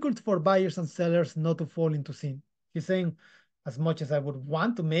is difficult for buyers and sellers not to fall into sin. He's saying, as much as I would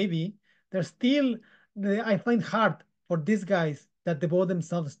want to, maybe, there's still, I find hard for these guys that devote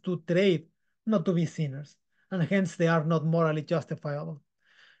themselves to trade, not to be sinners. And hence they are not morally justifiable.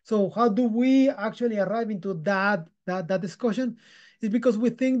 So how do we actually arrive into that discussion? Is because we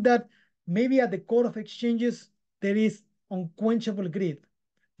think that maybe at the core of exchanges there is unquenchable greed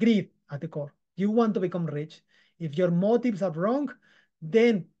at the core. You want to become rich. If your motives are wrong,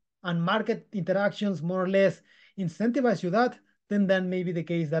 then and market interactions more or less incentivize you then may be the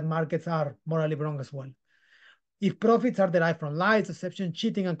case that markets are morally wrong as well. If profits are derived from lies, deception,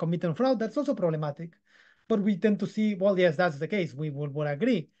 cheating, and committing fraud, that's also problematic. But we tend to see, well, yes, that's the case. We would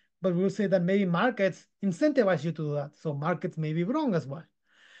agree. But we'll say that maybe markets incentivize you to do that. So markets may be wrong as well.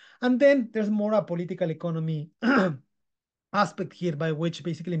 And then there's more a political economy aspect here by which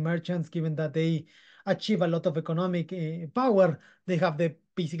basically merchants, given that they achieve a lot of economic power, they have the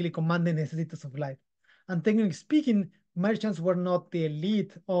basically command the necessities of life. And technically speaking, merchants were not the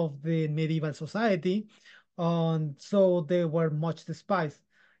elite of the medieval society, and so they were much despised.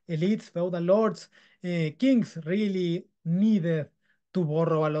 Elites, feudal lords, kings really needed to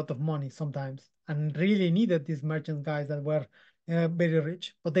borrow a lot of money sometimes, and really needed these merchant guys that were very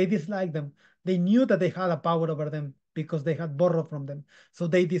rich, but they disliked them. They knew that they had a power over them because they had borrowed from them, so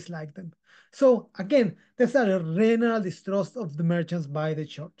they disliked them. So again, there's a general distrust of the merchants by the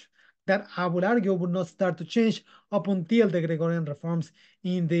church that I would argue would not start to change up until the Gregorian reforms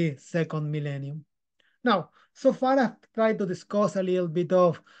in the second millennium. Now, so far I've tried to discuss a little bit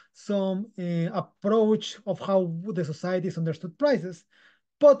of some approach of how the societies understood prices.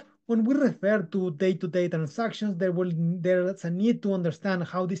 But when we refer to day-to-day transactions, there's a need to understand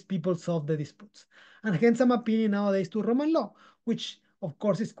how these people solve the disputes. And hence I'm appealing nowadays to Roman law, which of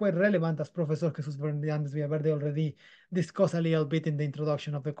course is quite relevant, as Professor Jesus Fernandez Villaverde already discussed a little bit in the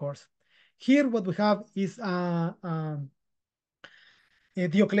introduction of the course. Here, what we have is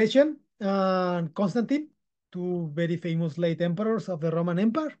Diocletian and Constantine, two very famous late emperors of the Roman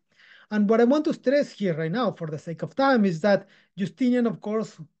Empire. And what I want to stress here right now, for the sake of time, is that Justinian, of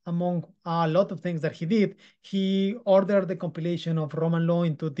course, among a lot of things that he did, he ordered the compilation of Roman law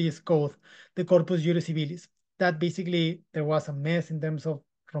into this code, the Corpus Juris Civilis. That basically there was a mess in terms of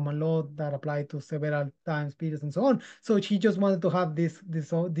Roman law that applied to several times periods and so on. So he just wanted to have this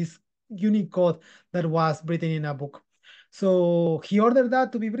unique code that was written in a book. So he ordered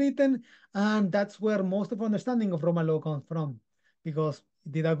that to be written, and that's where most of understanding of Roman law comes from, because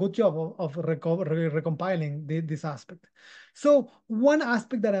he did a good job of recompiling this aspect. So one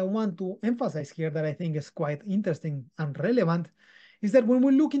aspect that I want to emphasize here that I think is quite interesting and relevant is that when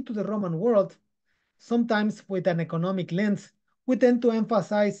we look into the Roman world, sometimes with an economic lens, we tend to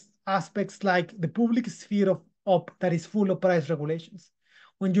emphasize aspects like the public sphere of that is full of price regulations.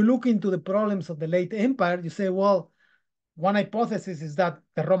 When you look into the problems of the late empire, you say, well, one hypothesis is that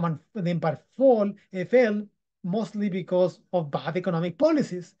the Empire fell mostly because of bad economic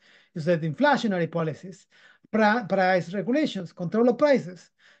policies. You said inflationary policies, price regulations, control of prices.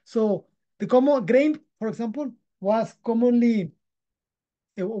 So the common grain, for example, was commonly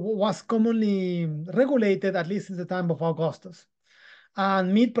regulated at least since the time of Augustus.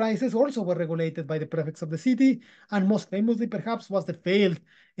 And meat prices also were regulated by the prefects of the city, and most famously, perhaps, was the failed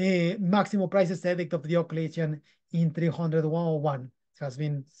maximum prices edict of Diocletian in 301. It has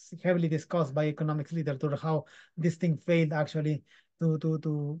been heavily discussed by economics literature how this thing failed actually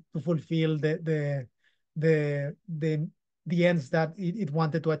to fulfill the the ends that it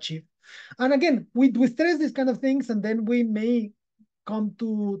wanted to achieve. And again, we stress these kind of things, and then we may come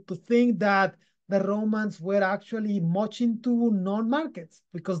to think that the Romans were actually much into non-markets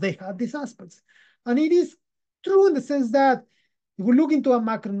because they had these aspects. And it is true in the sense that if we look into a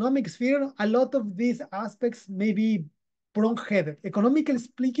macroeconomic sphere, a lot of these aspects may be wrong-headed. Economically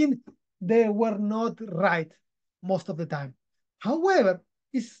speaking, they were not right most of the time. However,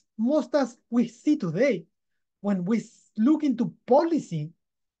 it's most as we see today, when we look into policy,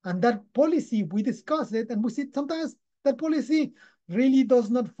 and that policy, we discuss it, and we see sometimes that policy really does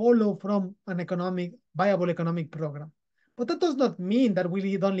not follow from an viable economic program. But that does not mean that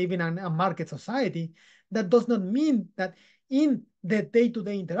we don't live in a market society. That does not mean that in the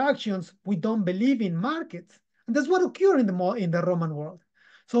day-to-day interactions, we don't believe in markets. And that's what occurred in the Roman world.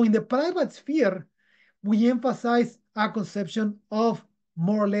 So in the private sphere, we emphasize a conception of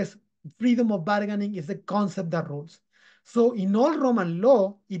more or less freedom of bargaining is the concept that rules. So in all Roman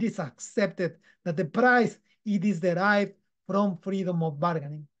law, it is accepted that the price it is derived from freedom of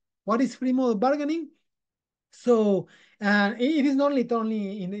bargaining. What is freedom of bargaining? So it is not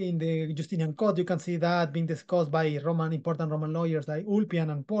only in the Justinian Code. You can see that being discussed by important Roman lawyers like Ulpian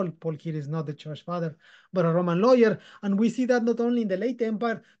and Paul. Paul here is not the church father, but a Roman lawyer. And we see that not only in the late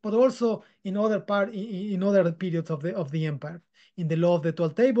empire, but also in other periods of the empire, in the law of the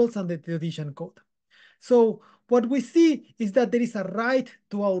 12 tables and the Theodosian Code. So what we see is that there is a right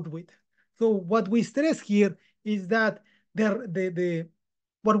to outwit. So what we stress here is that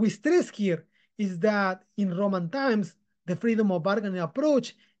what we stress here is that in Roman times, the freedom of bargaining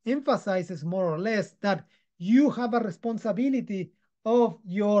approach emphasizes more or less that you have a responsibility of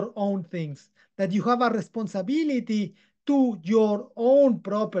your own things, that you have a responsibility to your own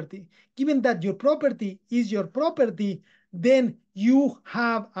property. Given that your property is your property, then you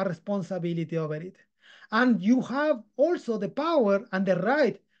have a responsibility over it. And you have also the power and the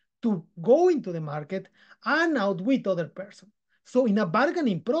right to go into the market and outwit other person. So in a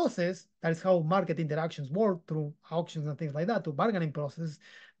bargaining process, that is how market interactions work through auctions and things like that, to bargaining process,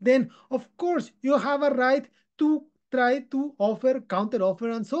 then of course you have a right to try to offer, counter offer,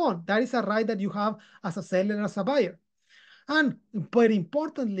 and so on. That is a right that you have as a seller and as a buyer. And very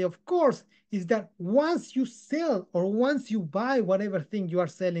importantly, of course, is that once you sell or once you buy whatever thing you are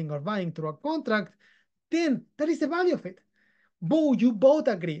selling or buying through a contract, then that is the value of it. You both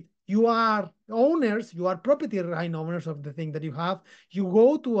agreed. You are owners, you are property right owners of the thing that you have. You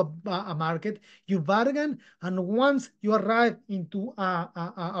go to a market, you bargain, and once you arrive into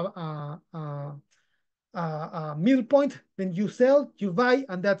middle point, then you sell, you buy,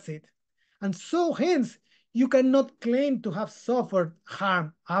 and that's it. And so hence, you cannot claim to have suffered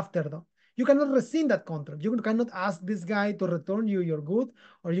harm after that. You cannot rescind that contract. You cannot ask this guy to return you your good,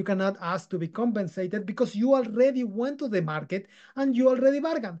 or you cannot ask to be compensated because you already went to the market and you already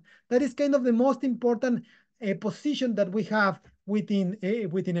bargained. That is kind of the most important position that we have within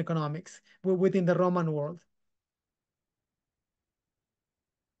economics, within the Roman world.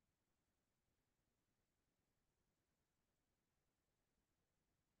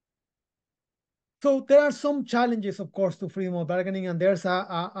 So there are some challenges, of course, to freedom of bargaining, and there's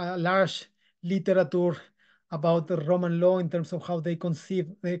a large literature about the Roman law in terms of how they conceive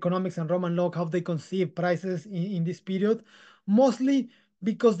the economics and Roman law, how they conceive prices in this period, mostly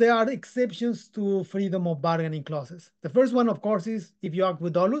because there are exceptions to freedom of bargaining clauses. The first one, of course, is if you act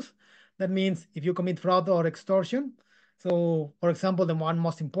with dolus. That means if you commit fraud or extortion. So, for example, the one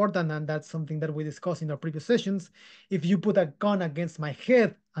most important, and that's something that we discussed in our previous sessions, if you put a gun against my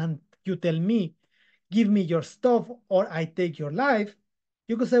head and you tell me give me your stuff or I take your life,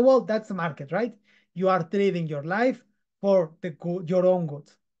 you could say, well, that's the market, right? You are trading your life for your own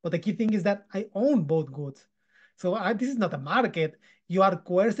goods. But the key thing is that I own both goods. So this is not a market. You are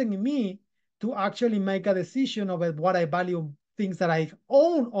coercing me to actually make a decision about what I value, things that I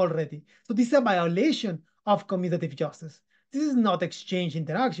own already. So this is a violation of commutative justice. This is not exchange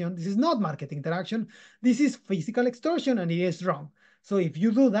interaction. This is not market interaction. This is physical extortion, and it is wrong. So if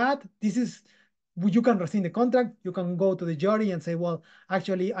you do that, you can rescind the contract. You can go to the jury and say, well,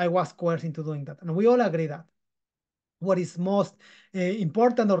 actually, I was coerced into doing that. And we all agree that. What is most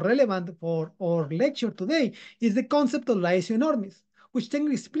important or relevant for our lecture today is the concept of laetio enormis, which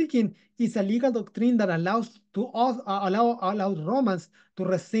technically speaking is a legal doctrine that allows Romans to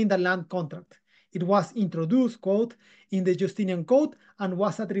rescind a land contract. It was introduced, quote, in the Justinian Code and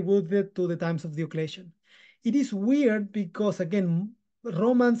was attributed to the times of Diocletian. It is weird because, again,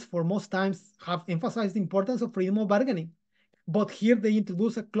 Romans for most times have emphasized the importance of freedom of bargaining. But here they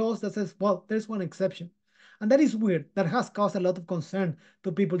introduce a clause that says, well, there's one exception. And that is weird. That has caused a lot of concern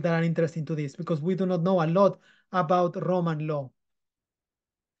to people that are interested into this because we do not know a lot about Roman law.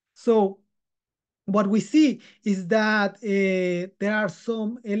 So what we see is that there are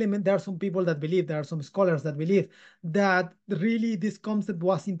some people that believe, there are some scholars that believe that really this concept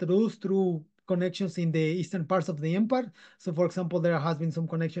was introduced through connections in the eastern parts of the empire. So, for example, there has been some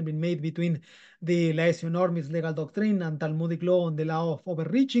connection being made between the laetio enormis legal doctrine and Talmudic law on the law of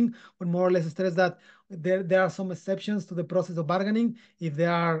overreaching, but more or less stress that there are some exceptions to the process of bargaining. If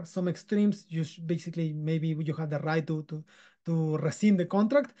there are some extremes, basically maybe you have the right to rescind the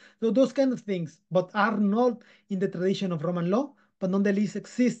contract. So those kind of things, but are not in the tradition of Roman law, but nonetheless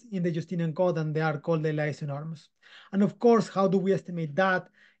exist in the Justinian Code, and they are called the laetio enormis. And of course, how do we estimate that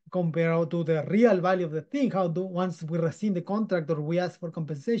compared to the real value of the thing? Once we rescind the contract or we ask for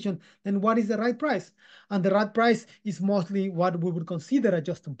compensation, then what is the right price? And the right price is mostly what we would consider a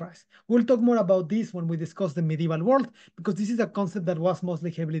just price. We'll talk more about this when we discuss the medieval world, because this is a concept that was mostly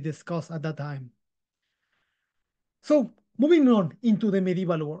heavily discussed at that time. So moving on into the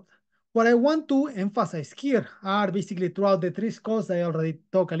medieval world, what I want to emphasize here are basically throughout the three schools I already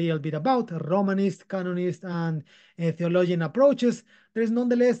talked a little bit about, Romanist, Canonist, and theologian approaches. There is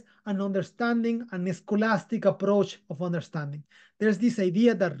nonetheless an understanding, an scholastic approach of understanding. There's this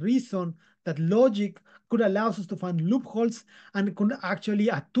idea that reason, that logic could allow us to find loopholes and could actually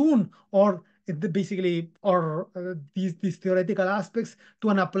attune or these theoretical aspects to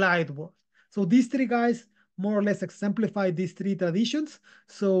an applied world. So these three guys more or less exemplify these three traditions.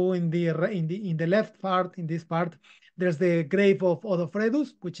 So in the left part, in this part, there's the grave of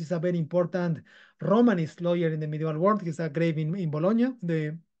Odofredus, which is a very important Romanist lawyer in the medieval world. He's a grave in Bologna,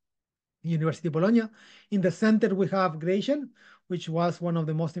 the University of Bologna. In the center, we have Gratian, which was one of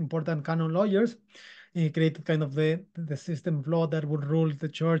the most important canon lawyers. He created kind of the system of law that would rule the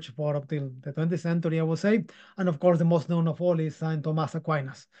church for up till the 20th century, I would say. And of course, the most known of all is Saint Thomas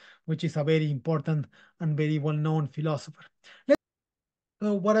Aquinas, which is a very important and very well-known philosopher.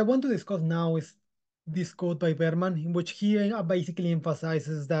 So what I want to discuss now is this quote by Berman, in which he basically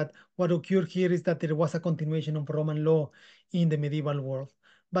emphasizes that what occurred here is that there was a continuation of Roman law in the medieval world,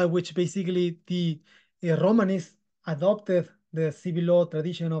 by which basically the Romanists adopted the civil law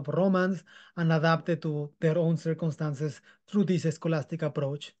tradition of Romans and adapted to their own circumstances through this scholastic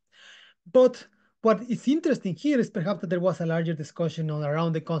approach. But what is interesting here is perhaps that there was a larger discussion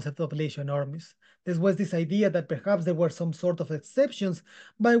around the concept of laetio enormis. There was this idea that perhaps there were some sort of exceptions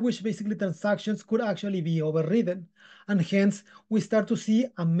by which basically transactions could actually be overridden. And hence, we start to see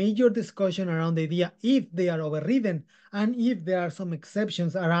a major discussion around the idea if they are overridden and if there are some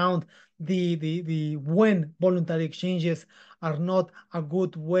exceptions around the when voluntary exchanges are not a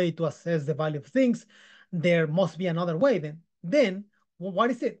good way to assess the value of things, there must be another way then. Then, what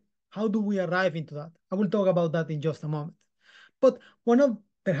is it? How do we arrive into that? I will talk about that in just a moment. But one of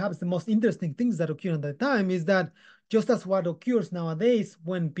perhaps the most interesting things that occur at the time is that just as what occurs nowadays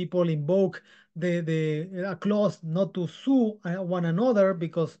when people invoke a clause not to sue one another,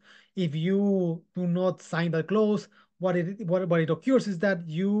 because if you do not sign that clause, what it occurs is that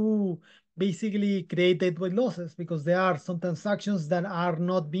you basically create deadweight losses because there are some transactions that are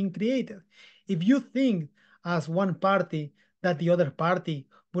not being created. If you think as one party that the other party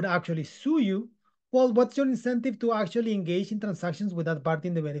would actually sue you, well, what's your incentive to actually engage in transactions with that party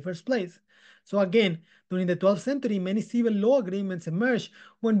in the very first place? So again, during the 12th century, many civil law agreements emerged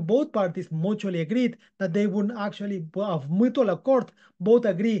when both parties mutually agreed that they would actually, of mutual accord, both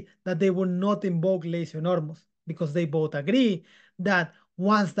agree that they would not invoke laetio enormis because they both agree that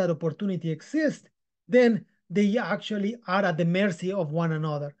once that opportunity exists, then they actually are at the mercy of one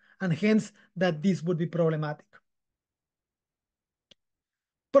another. and hence that this would be problematic.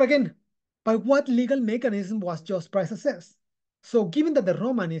 But again, by what legal mechanism was just price assessed? So given that the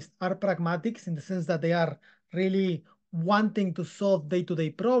Romanists are pragmatics in the sense that they are really wanting to solve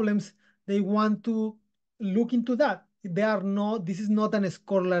day-to-day problems, they want to look into that. This is not an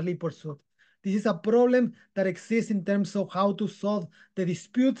scholarly pursuit. This is a problem that exists in terms of how to solve the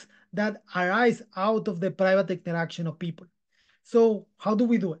disputes that arise out of the private interaction of people. So how do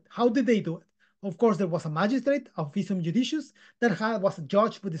we do it? How did they do it? Of course, there was a magistrate, officium judicis, that was a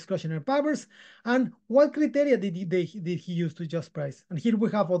judge with discretionary powers. And what criteria did he use to judge price? And here we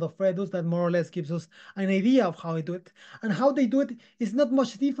have Godofredus that more or less gives us an idea of how they do it. And how they do it is not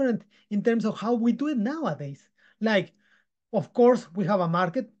much different in terms of how we do it nowadays. Like, of course, we have a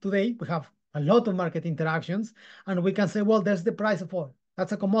market today. We have a lot of market interactions, and we can say, well, there's the price of oil.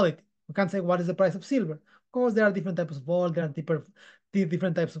 That's a commodity. We can say, what is the price of silver? Of course, there are different types of oil, there are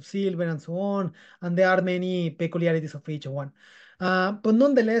different types of silver, and so on, and there are many peculiarities of each one. But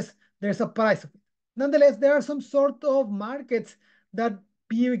nonetheless, there's a price of it. Nonetheless, there are some sort of markets that,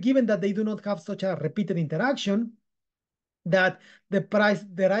 given that they do not have such a repeated interaction, that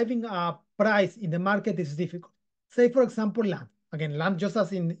deriving a price in the market is difficult. Say, for example, land. Again, land, just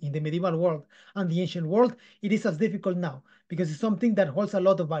as in the medieval world and the ancient world, it is as difficult now because it's something that holds a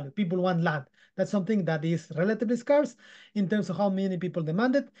lot of value. People want land. That's something that is relatively scarce in terms of how many people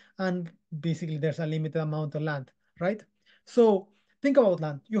demand it. And basically, there's a limited amount of land, right? So think about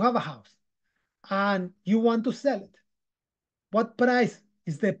land. You have a house and you want to sell it. What price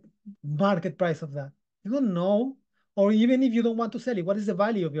is the market price of that? You don't know. Or even if you don't want to sell it, what is the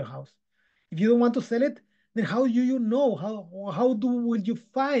value of your house? If you don't want to sell it, then how do you know? Will you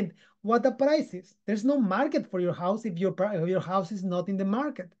find what the price is? There's no market for your house if your house is not in the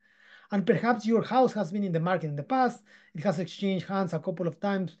market. And perhaps your house has been in the market in the past. It has exchanged hands a couple of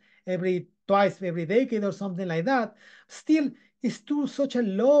times twice every decade or something like that. Still, it's too such a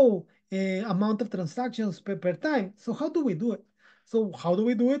low amount of transactions per time. So how do we do it? So how do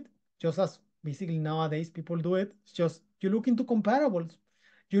we do it? Just as basically nowadays people do it. It's just you look into comparables.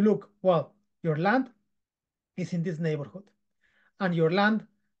 You look, well, your land is in this neighborhood, and your land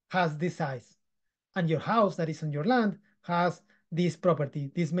has this size, and your house that is on your land has this property,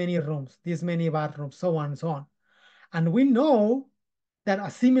 this many rooms, this many bathrooms, so on and so on. And we know that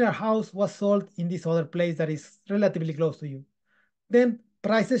a similar house was sold in this other place that is relatively close to you. Then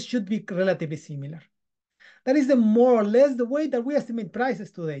prices should be relatively similar. That is the more or less the way that we estimate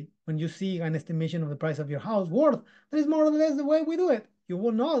prices today. When you see an estimation of the price of your house worth, that is more or less the way we do it. You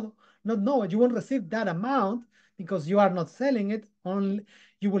will not know it. You won't receive that amount because you are not selling it. Only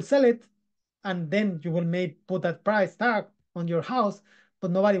you will sell it, and then you will put that price tag on your house,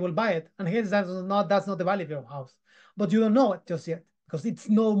 but nobody will buy it. And hence that's not the value of your house. But you don't know it just yet because it's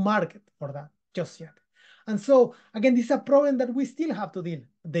no market for that just yet. And so, again, this is a problem that we still have to deal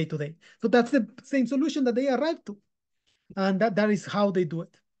day to day. So that's the same solution that they arrived to. And that is how they do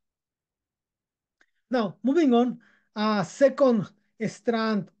it. Now, moving on, a second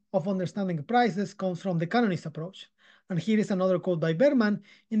strand of understanding prices comes from the canonist approach. And here is another quote by Berman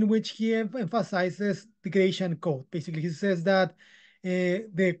in which he emphasizes the Grecian code. Basically, he says that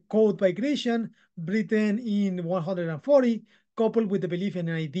the code by Grecian, written in 140, coupled with the belief in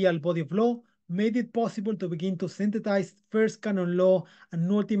an ideal body of law, made it possible to begin to synthesize first canon law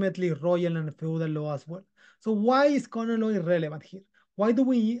and ultimately royal and feudal law as well. So why is canon law irrelevant here? Why do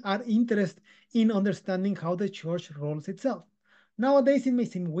we are interested in understanding how the church rules itself? Nowadays, it may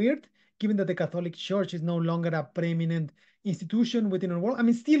seem weird, given that the Catholic Church is no longer a preeminent institution within our world. I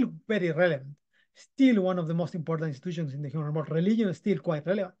mean, still very relevant, still one of the most important institutions in the human world. Religion is still quite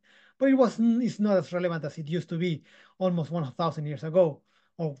relevant, but it's not as relevant as it used to be almost 1,000 years ago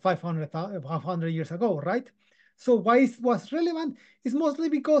or 500 years ago, right? So why it was relevant is mostly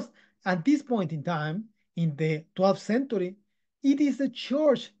because at this point in time, in the 12th century, it is the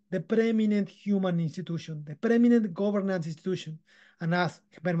church, the preeminent human institution, the preeminent governance institution. And as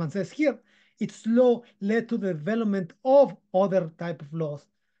Berman says here, its law led to the development of other type of laws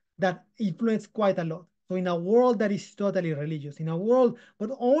that influence quite a lot. So in a world that is totally religious, in a world, but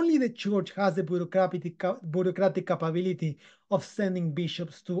only the church has the bureaucratic capability of sending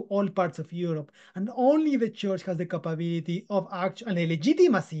bishops to all parts of Europe, and only the church has the capability of and the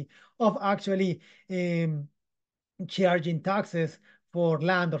legitimacy of actually charging taxes for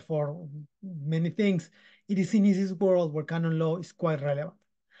land or for many things. It is in this world where canon law is quite relevant.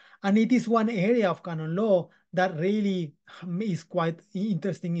 And it is one area of canon law that really is quite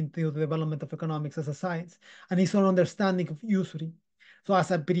interesting into the development of economics as a science, and it's our understanding of usury. So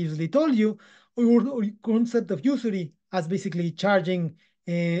as I previously told you, our concept of usury as basically charging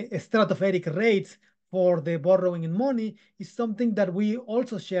stratospheric rates for the borrowing in money is something that we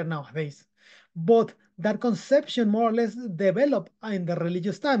also share nowadays. But that conception more or less developed in the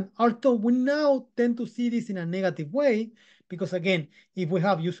religious time. Although we now tend to see this in a negative way, because again, if we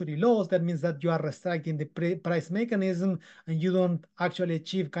have usury laws, that means that you are restricting the price mechanism and you don't actually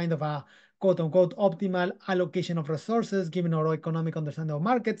achieve kind of a quote unquote optimal allocation of resources given our economic understanding of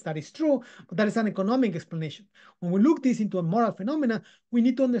markets. That is true, but that is an economic explanation. When we look this into a moral phenomena, we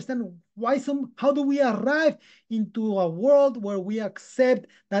need to understand how do we arrive into a world where we accept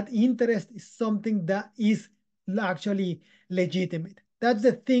that interest is something that is actually legitimate. That's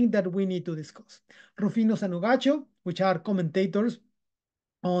the thing that we need to discuss. Rufino and Ugacho, which are commentators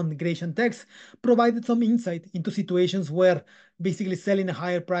on Grecian texts, provided some insight into situations where basically selling a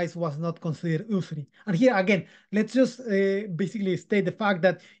higher price was not considered usury. And here again, let's just basically state the fact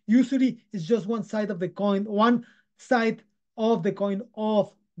that usury is just one side of the coin, one side of the coin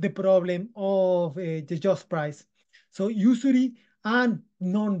of the problem of the just price. So usury and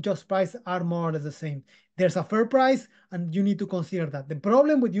non-just price are more or less the same. There's a fair price, and you need to consider that. The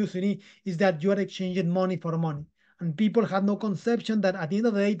problem with usury is that you are exchanging money for money. And people have no conception that at the end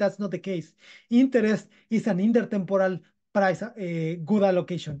of the day, that's not the case. Interest is an intertemporal price good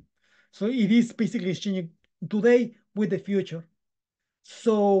allocation. So it is basically exchanging today with the future.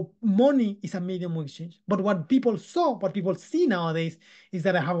 So money is a medium of exchange. But what people see nowadays is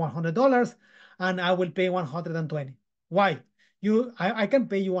that I have $100 and I will pay 120. Why? I can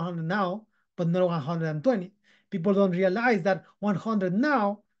pay you 100 now, but not 120. People don't realize that 100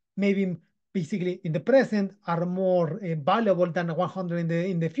 now, maybe basically in the present, are more valuable than 100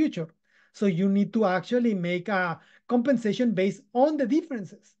 in the future. So you need to actually make a compensation based on the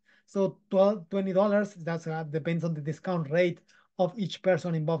differences. So $20, that depends on the discount rate of each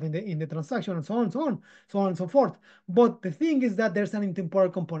person involved in the transaction, and so on and so on, so on and so forth. But the thing is that there's an intemporal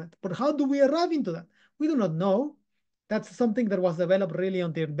component. But how do we arrive into that? We do not know. That's something that was developed really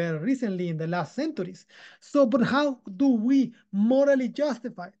until very recently in the last centuries. So, but how do we morally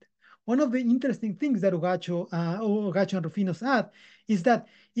justify it? One of the interesting things that Ugacho and Rufinos add is that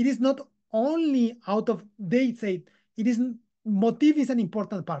it is not only out of, they say, it is motive is an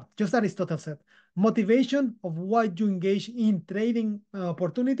important part, just Aristotle said. Motivation of why you engage in trading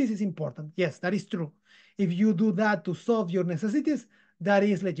opportunities is important. Yes, that is true. If you do that to solve your necessities, that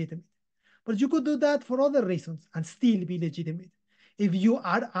is legitimate. But you could do that for other reasons and still be legitimate. If you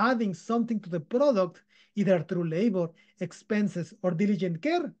are adding something to the product, either through labor, expenses, or diligent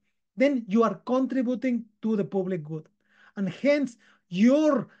care, then you are contributing to the public good. And hence,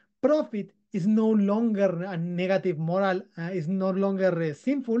 your profit is no longer a negative moral, is no longer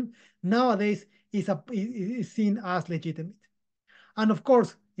sinful. Nowadays, is seen as legitimate. And of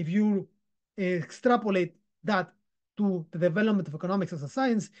course, if you extrapolate that to the development of economics as a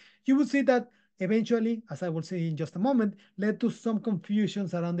science, you will see that eventually, as I will say in just a moment, led to some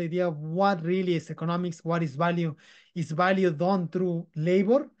confusions around the idea of what really is economics, what is value. Is value done through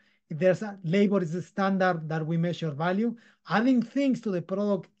labor? If there's labor is the standard that we measure value. Adding things to the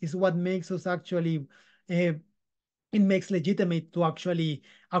product is what makes us actually it makes legitimate to actually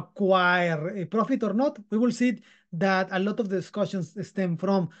acquire a profit or not. We will see that a lot of the discussions stem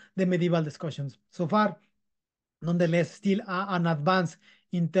from the medieval discussions. So far, nonetheless, still an advance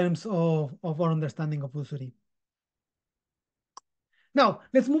in terms of our understanding of usury. Now,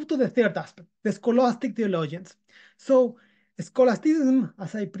 let's move to the third aspect, the scholastic theologians. So, scholasticism,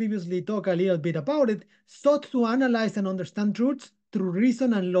 as I previously talked a little bit about it, sought to analyze and understand truths through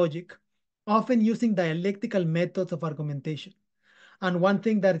reason and logic, often using dialectical methods of argumentation. And one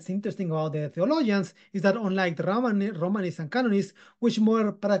thing that is interesting about the theologians is that unlike the Romanists and canonists, which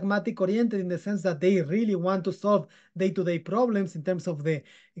more pragmatic oriented in the sense that they really want to solve day-to-day problems in terms of the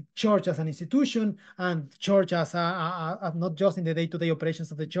church as an institution and church as not just in the day-to-day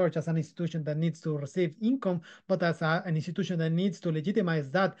operations of the church as an institution that needs to receive income, but as an institution that needs to legitimize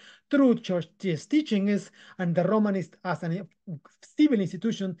that through church teachings, and the Romanist as a civil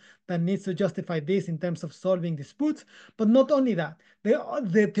institution that needs to justify this in terms of solving disputes. But not only that,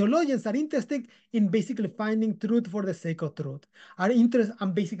 the theologians are interested in basically finding truth for the sake of truth, are interested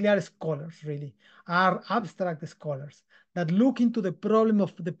and basically are scholars, really, are abstract scholars that look into the problem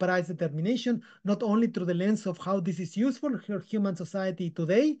of the price determination, not only through the lens of how this is useful for human society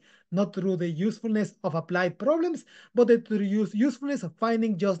today, not through the usefulness of applied problems, but through the usefulness of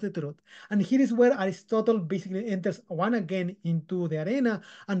finding just the truth. And here is where Aristotle basically enters one again into the arena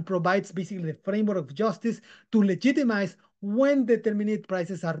and provides basically the framework of justice to legitimize when determinate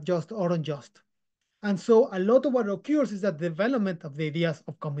prices are just or unjust. And so a lot of what occurs is that development of the ideas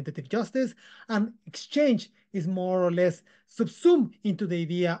of commutative justice and exchange is more or less subsumed into the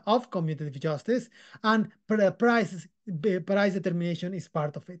idea of commutative justice, and price determination is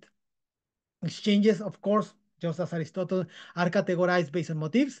part of it. Exchanges, of course, just as Aristotle, are categorized based on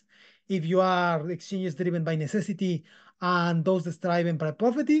motives. If you are exchanges driven by necessity and those driven by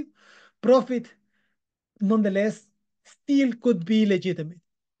profit nonetheless still could be legitimate.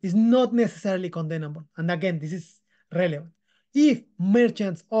 It's not necessarily condemnable. And again, this is relevant. If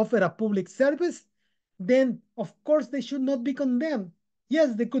merchants offer a public service, then of course they should not be condemned.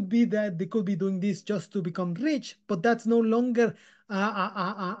 Yes, they could be that they could be doing this just to become rich, but that's no longer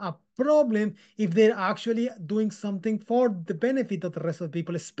a problem if they're actually doing something for the benefit of the rest of the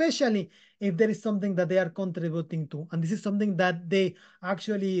people, especially if there is something that they are contributing to. And this is something that they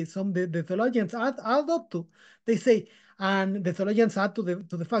actually, the theologians add up to. They say, and the theologians add to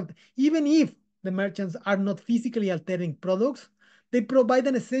the fact, even if the merchants are not physically altering products, they provide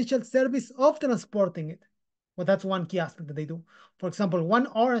an essential service of transporting it. Well, that's one key aspect that they do. For example, one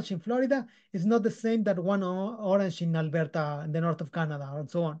orange in Florida is not the same that one orange in Alberta, in the north of Canada, and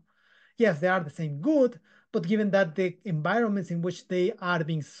so on. Yes, they are the same good, but given that the environments in which they are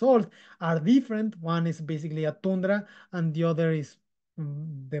being sold are different, one is basically a tundra, and the other is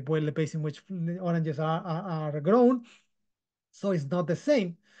the place in which oranges are grown, so it's not the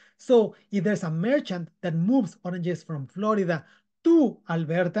same. So if there's a merchant that moves oranges from Florida to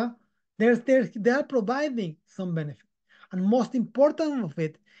Alberta, they are providing some benefit. And most important of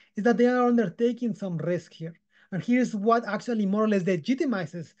it is that they are undertaking some risk here. And here's what actually more or less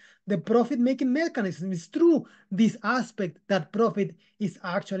legitimizes the profit-making mechanism. It's through this aspect that profit is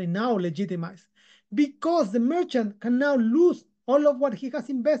actually now legitimized, because the merchant can now lose all of what he has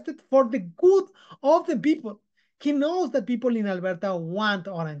invested for the good of the people. He knows that people in Alberta want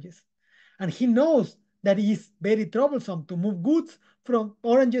oranges, and he knows that it is very troublesome to move goods from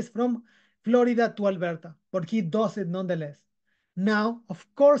oranges from Florida to Alberta, but he does it nonetheless. Now, of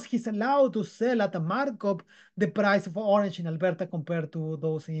course, he's allowed to sell at a markup the price of orange in Alberta compared to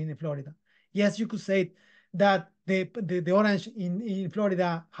those in Florida. Yes, you could say that the orange in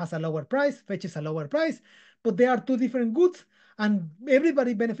Florida has a lower price, fetches a lower price, but they are two different goods and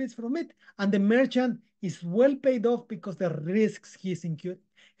everybody benefits from it. And the merchant is well paid off because the risks he's incurred.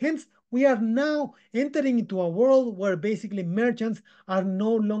 Hence, we are now entering into a world where basically merchants are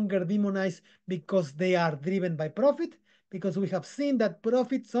no longer demonized because they are driven by profit, because we have seen that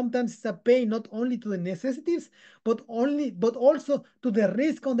profit sometimes is a pay not only to the necessities, but also to the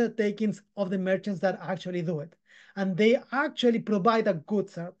risk undertakings of the merchants that actually do it. And they actually provide a good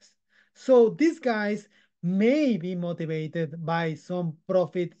service. So these guys may be motivated by some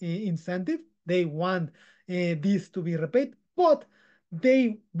profit incentive. They want this to be repaid, but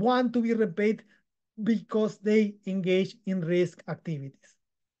they want to be repaid because they engage in risk activities.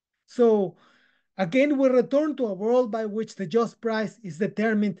 So again, we return to a world by which the just price is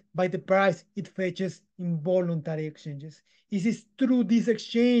determined by the price it fetches in voluntary exchanges. It is through this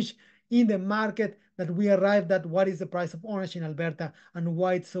exchange in the market that we arrived at what is the price of orange in Alberta and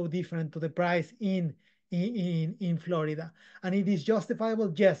why it's so different to the price in Florida. And it is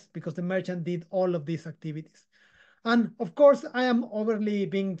justifiable, yes, because the merchant did all of these activities. And of course, I am overly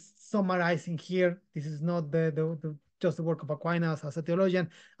being summarizing here. This is not just the work of Aquinas as a theologian.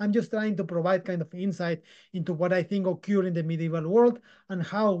 I'm just trying to provide kind of insight into what I think occurred in the medieval world and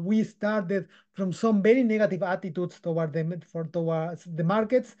how we started from some very negative attitudes towards the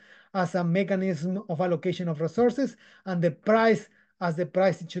markets as a mechanism of allocation of resources and the price as the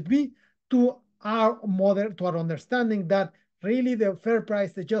price it should be, to our understanding that really the fair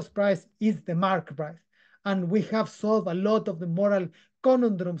price, the just price, is the market price. And we have solved a lot of the moral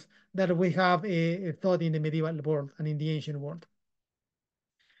conundrums that we have thought in the medieval world and in the ancient world.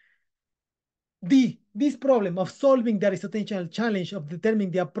 This problem of solving the Aristotelian challenge of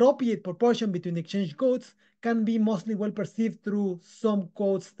determining the appropriate proportion between exchange quotes can be mostly well perceived through some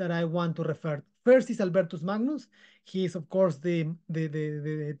quotes that I want to refer to. First is Albertus Magnus. He is, of course, the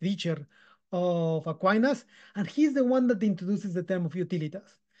teacher of Aquinas, and he's the one that introduces the term of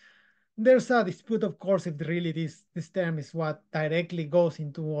utilitas. There's a dispute, of course, if really this term is what directly goes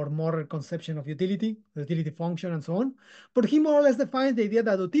into our moral conception of utility, the utility function, and so on. But he more or less defines the idea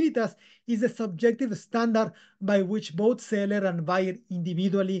that utilitas is a subjective standard by which both seller and buyer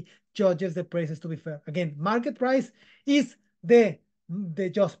individually judges the prices to be fair. Again, market price is the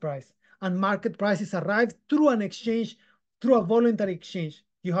just price, and market price is arrived through an exchange, through a voluntary exchange.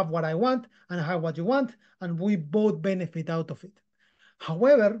 You have what I want, and I have what you want, and we both benefit out of it.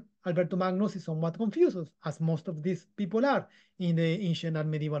 However, Alberto Magnus is somewhat confused, as most of these people are in the ancient and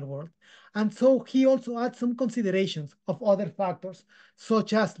medieval world. And so he also adds some considerations of other factors,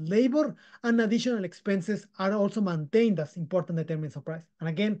 such as labor and additional expenses are also maintained as important determinants of price. And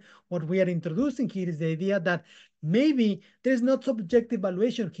again, what we are introducing here is the idea that maybe there is not subjective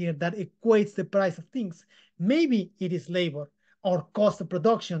valuation here that equates the price of things. Maybe it is labor or cost of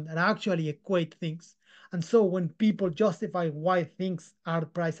production that actually equate things. And so when people justify why things are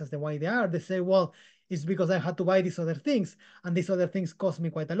priced as the way they are, they say, well, it's because I had to buy these other things, and these other things cost me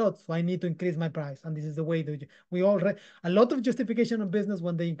quite a lot, so I need to increase my price. And this is the way that we all a lot of justification of business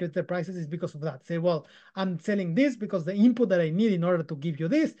when they increase their prices is because of that. Say, well, I'm selling this because the input that I need in order to give you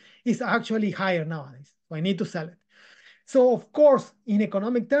this is actually higher nowadays, so I need to sell it. So of course, in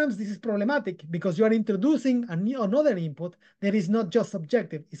economic terms, this is problematic because you are introducing another input that is not just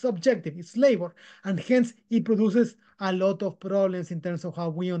subjective, it's objective, it's labor, and hence it produces a lot of problems in terms of how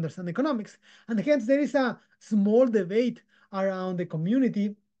we understand economics. And hence there is a small debate around the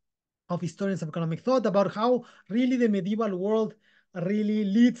community of historians of economic thought about how really the medieval world really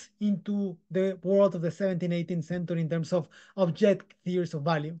leads into the world of the 17th, 18th century in terms of object theories of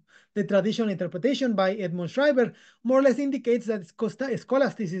value. The traditional interpretation by Edmund Schreiber more or less indicates that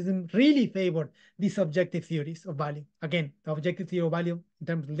scholasticism really favored these objective theories of value. Again, the objective theory of value in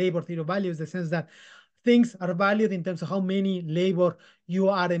terms of labor theory of value is the sense that things are valued in terms of how many labor you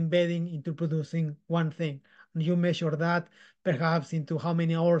are embedding into producing one thing. And you measure that perhaps into how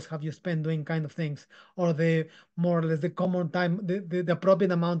many hours have you spent doing kind of things, or the more or less the common time, the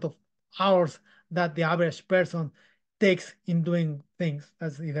appropriate amount of hours that the average person takes in doing things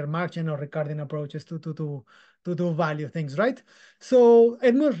as either Martian or Ricardian approaches to do value things, right? So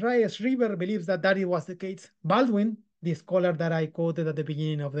Edmund Schreiber believes that that it was the case. Baldwin, the scholar that I quoted at the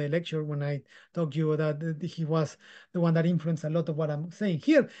beginning of the lecture when I talked to you that he was the one that influenced a lot of what I'm saying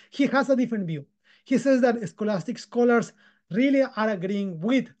here, he has a different view. He says that scholastic scholars really are agreeing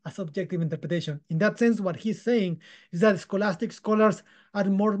with a subjective interpretation. In that sense, what he's saying is that scholastic scholars are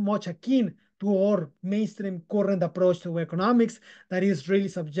much akin to our mainstream current approach to economics that is really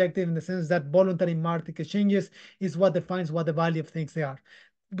subjective in the sense that voluntary market exchanges is what defines what the value of things they are.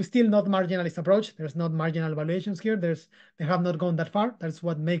 We still not marginalist approach. There's not marginal valuations here. They have not gone that far. That's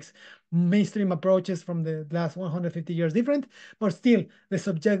what makes mainstream approaches from the last 150 years different. But still, the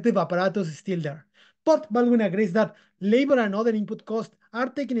subjective apparatus is still there. But Baldwin agrees that labor and other input costs are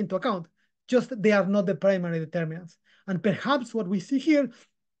taken into account, just they are not the primary determinants. And perhaps what we see here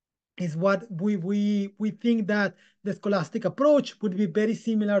is what we think that the scholastic approach would be very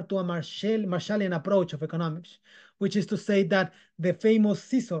similar to a Marshallian approach of economics, which is to say that the famous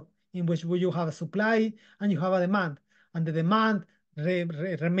seesaw in which you have a supply and you have a demand, and the demand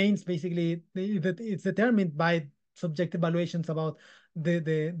remains basically it's determined by subjective evaluations about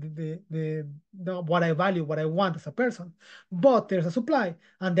what I value, what I want as a person. But there's a supply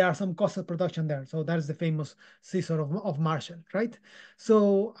and there are some costs of production there. So that's the famous seesaw of Marshall, right?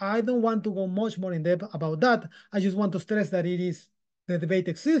 So I don't want to go much more in depth about that. I just want to stress that the debate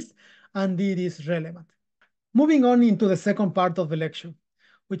exists and it is relevant. Moving on into the second part of the lecture,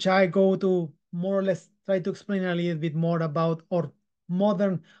 which I go to more or less try to explain a little bit more about our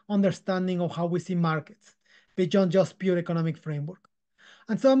modern understanding of how we see markets beyond just pure economic framework.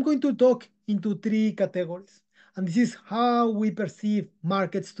 And so I'm going to talk into three categories. And this is how we perceive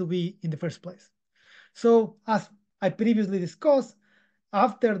markets to be in the first place. So as I previously discussed,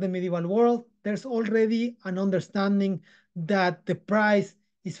 after the medieval world, there's already an understanding that the price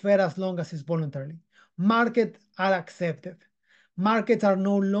is fair as long as it's voluntary. Markets are accepted. Markets are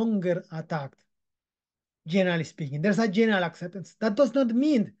no longer attacked, generally speaking. There's a general acceptance. That does not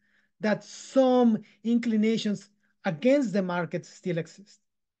mean that some inclinations against the markets still exist.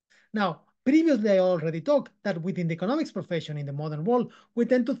 Now, previously I already talked that within the economics profession in the modern world, we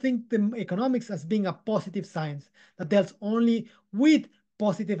tend to think the economics as being a positive science that deals only with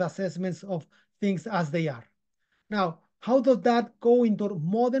positive assessments of things as they are. Now, how does that go into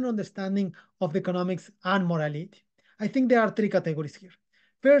modern understanding of economics and morality? I think there are three categories here.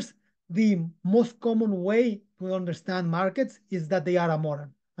 First, the most common way to understand markets is that they are amoral.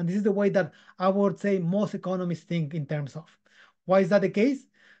 And this is the way that I would say most economists think in terms of. Why is that the case?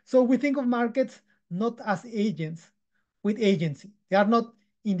 So we think of markets not as agents with agency. They are not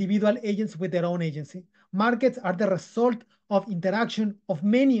individual agents with their own agency. Markets are the result of interaction of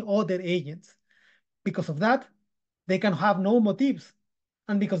many other agents. Because of that, they can have no motives.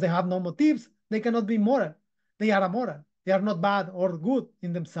 And because they have no motives, they cannot be moral. They are amoral. They are not bad or good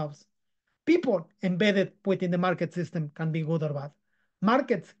in themselves. People embedded within the market system can be good or bad.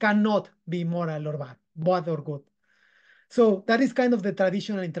 Markets cannot be moral or bad or good. So that is kind of the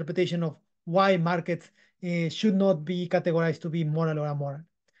traditional interpretation of why markets should not be categorized to be moral or amoral.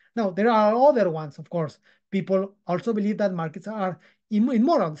 Now, there are other ones, of course. People also believe that markets are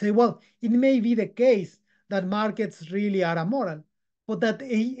immoral. Say, well, it may be the case that markets really are amoral, but that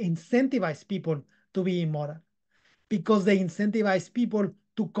they incentivize people to be immoral because they incentivize people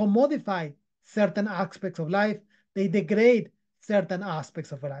to commodify certain aspects of life. They degrade certain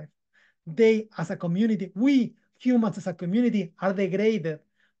aspects of life. They, as a community, we humans as a community are degraded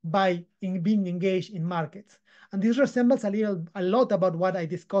by being engaged in markets. And this resembles a lot about what I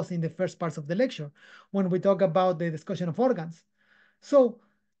discussed in the first parts of the lecture when we talk about the discussion of organs. So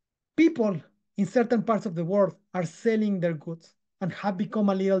people in certain parts of the world are selling their goods and have become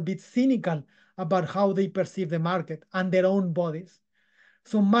a little bit cynical about how they perceive the market and their own bodies.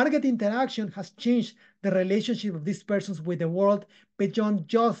 So market interaction has changed the relationship of these persons with the world beyond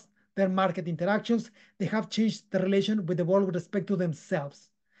just their market interactions. They have changed the relation with the world with respect to themselves.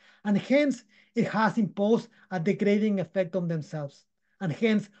 And hence, it has imposed a degrading effect on themselves. And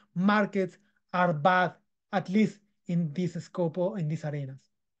hence, markets are bad, at least in this scope or in these arenas.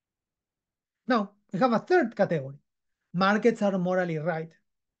 Now, we have a third category. Markets are morally right.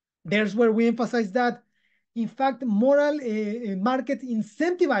 There's where we emphasize that, in fact, moral markets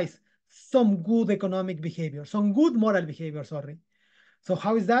incentivize some good economic behavior, some good moral behavior, sorry. So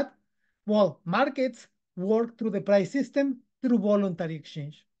how is that? Well, markets work through the price system through voluntary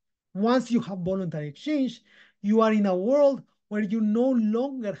exchange. Once you have voluntary exchange, you are in a world where you no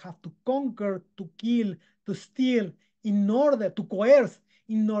longer have to conquer, to kill, to steal in order to coerce,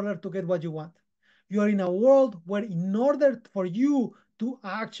 in order to get what you want. You are in a world where in order for you to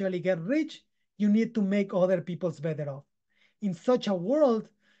actually get rich, you need to make other people's better off. In such a world,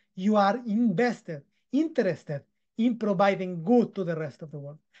 you are interested in providing good to the rest of the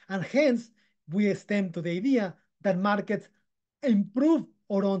world. And hence, we stem to the idea that markets improve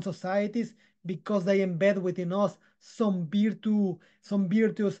our own societies because they embed within us some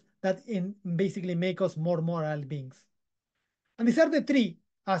virtues that basically make us more moral beings. And these are the three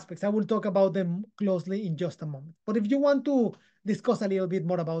aspects. I will talk about them closely in just a moment. But if you want to discuss a little bit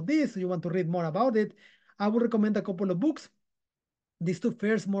more about this, you want to read more about it, I would recommend a couple of books. These two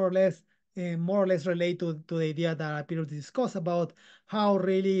first more or less relate to the idea that I previously discussed about how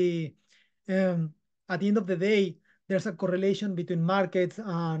really um, at the end of the day there's a correlation between markets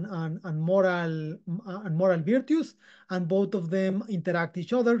and moral virtues, and both of them interact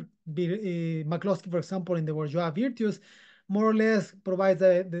each other. McCloskey, for example, in the bourgeois virtues, more or less provides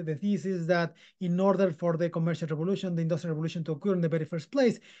the thesis that in order for the commercial revolution, the industrial revolution to occur in the very first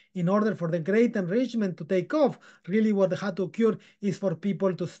place, in order for the great enrichment to take off, really what had to occur is for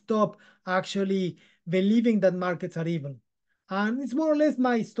people to stop actually believing that markets are evil. And it's more or less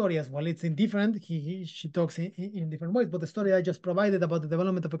my story as well. It's indifferent. She talks in different ways, but the story I just provided about the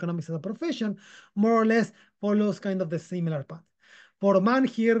development of economics as a profession more or less follows kind of the similar path. For man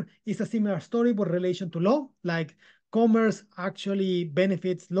here is a similar story with relation to law, like commerce actually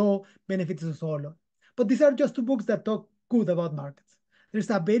benefits law, benefits us all. But these are just two books that talk good about markets. There's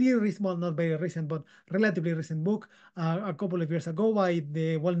a very recent, well, not very recent, but relatively recent book a couple of years ago by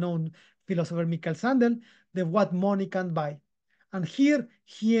the well-known philosopher Michael Sandel, the What Money Can't Buy. And here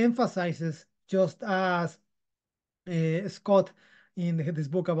he emphasizes, just as Scott in this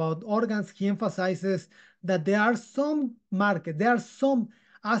book about organs, he emphasizes that there are some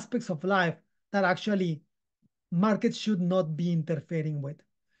aspects of life that actually markets should not be interfering with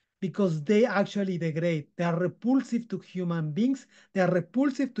because they actually degrade. They are repulsive to human beings. They are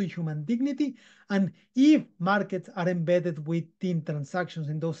repulsive to human dignity. And if markets are embedded within transactions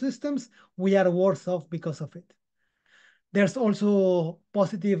in those systems, we are worse off because of it. There's also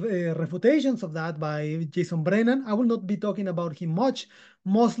positive refutations of that by Jason Brennan. I will not be talking about him much,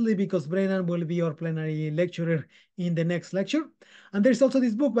 mostly because Brennan will be our plenary lecturer in the next lecture. And there's also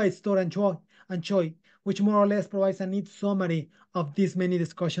this book by Storr and Choi, which more or less provides a neat summary of these many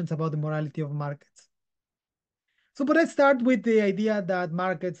discussions about the morality of markets. So, but let's start with the idea that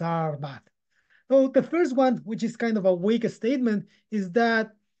markets are bad. So the first one, which is kind of a weak statement, is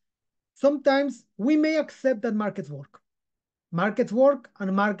that sometimes we may accept that markets work. Markets work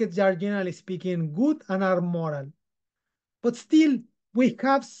and markets are generally speaking good and are moral. But still, we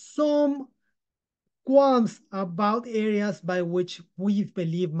have some qualms about areas by which we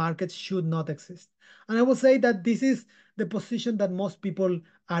believe markets should not exist. And I will say that this is the position that most people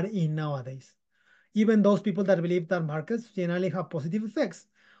are in nowadays. Even those people that believe that markets generally have positive effects.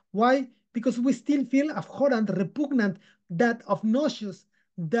 Why? Because we still feel abhorrent, repugnant, that obnoxious,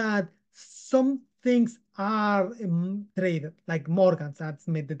 that some things are traded, like Morgans. That's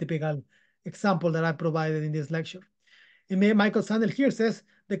the typical example that I provided in this lecture. Michael Sandel here says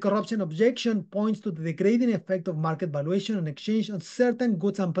the corruption objection points to the degrading effect of market valuation and exchange on certain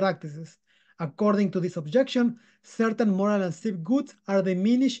goods and practices. According to this objection, certain moral and civic goods are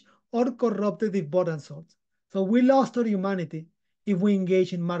diminished or corrupted if bought and sold. So we lost our humanity if we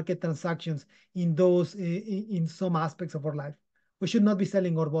engage in market transactions in those in some aspects of our life. We should not be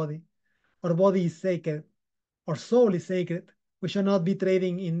selling our body. Our body is sacred. Our soul is sacred. We should not be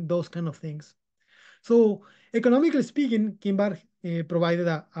trading in those kind of things. So economically speaking, Kimbar provided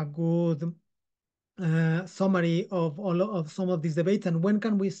a good summary of all of some of these debates and when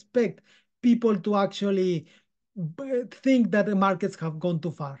can we expect people to actually think that the markets have gone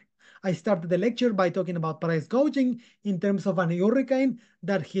too far. I started the lecture by talking about price gouging in terms of an hurricane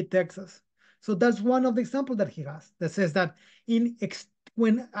that hit Texas. So that's one of the examples that he has that says that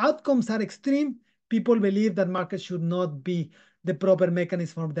when outcomes are extreme, people believe that markets should not be the proper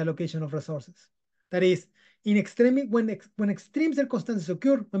mechanism for the allocation of resources. That is, in extreme when extreme circumstances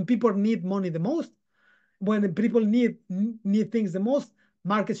occur, when people need money the most, when people need things the most,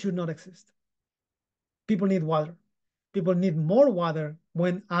 markets should not exist. People need water. People need more water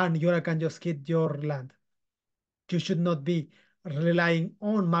when an hurricane just hit your land. You should not be relying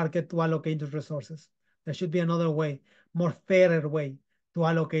on market to allocate those resources. There should be another way, more fairer way to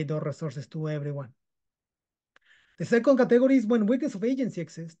allocate those resources to everyone. The second category is when weakness of agency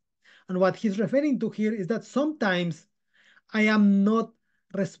exists. And what he's referring to here is that sometimes I am not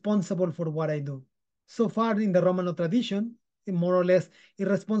responsible for what I do. So far in the Romano tradition, more or less,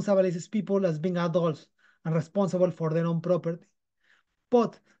 irresponsible is people as being adults and responsible for their own property.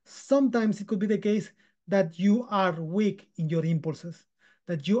 But sometimes it could be the case that you are weak in your impulses,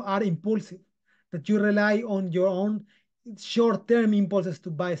 that you are impulsive, that you rely on your own short-term impulses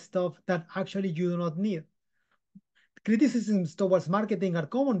to buy stuff that actually you do not need. Criticisms towards marketing are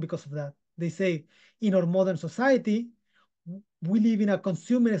common because of that. They say in our modern society, we live in a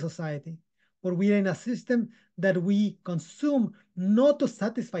consumer society where we are in a system that we consume not to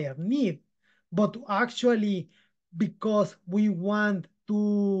satisfy our need, but to actually because we want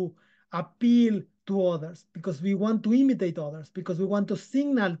to appeal to others, because we want to imitate others, because we want to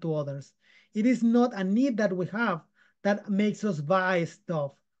signal to others. It is not a need that we have that makes us buy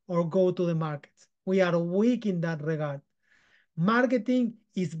stuff or go to the markets. We are weak in that regard. Marketing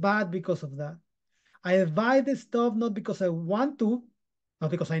is bad because of that. I buy the stuff not because I want to,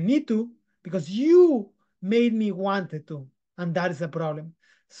 not because I need to, because you made me want it to. And that is a problem.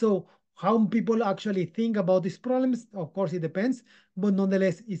 So how people actually think about these problems, of course, it depends, but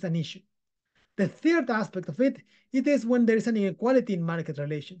nonetheless, it's an issue. The third aspect of it, it is when there is an inequality in market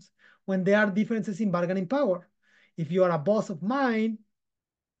relations, when there are differences in bargaining power. If you are a boss of mine,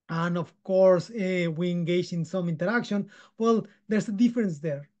 and of course, we engage in some interaction, well, there's a difference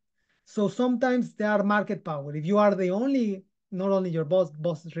there. So sometimes they are market power. If you are the only, not only your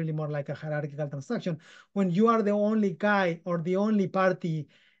boss is really more like a hierarchical transaction. When you are the only guy or the only party,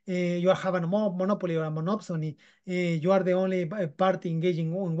 you have a monopoly or a monopsony, you are the only party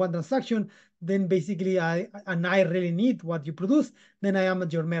engaging in one transaction, then basically I really need what you produce, then I am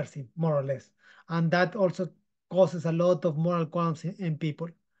at your mercy, more or less. And that also causes a lot of moral qualms in people.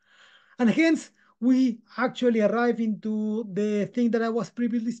 And hence, we actually arrive into the thing that I was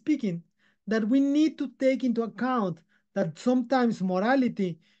previously speaking, that we need to take into account that sometimes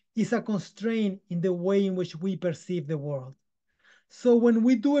morality is a constraint in the way in which we perceive the world. So when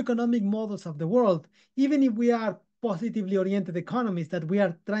we do economic models of the world, even if we are positively oriented economists, that we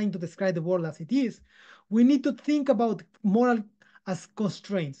are trying to describe the world as it is, we need to think about moral as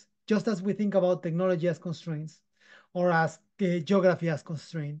constraints, just as we think about technology as constraints or as geography as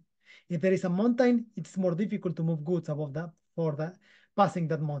constraint. If there is a mountain, it's more difficult to move goods above that for that passing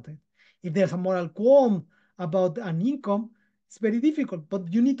that mountain. If there's a moral qualm about an income, it's very difficult,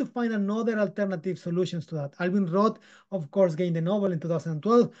 but you need to find another alternative solutions to that. Alvin Roth, of course, gained the Nobel in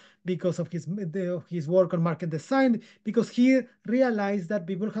 2012 because of his work on market design, because he realized that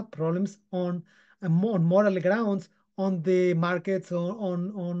people had problems on moral grounds on the markets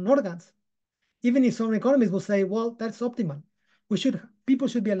on organs. Even if some economists will say, well, that's optimal. People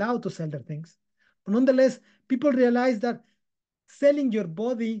should be allowed to sell their things. But nonetheless, people realize that selling your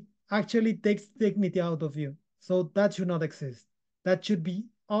body actually takes dignity out of you. So that should not exist. That should be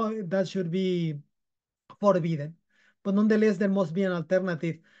forbidden. But nonetheless, there must be an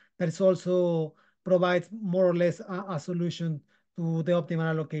alternative that is also provides more or less a solution to the optimal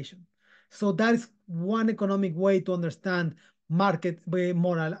allocation. So that is one economic way to understand market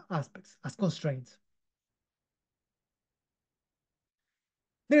moral aspects as constraints.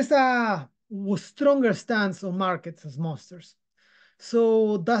 There's a stronger stance on markets as monsters.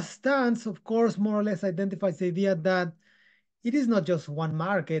 So that stance, of course, more or less identifies the idea that it is not just one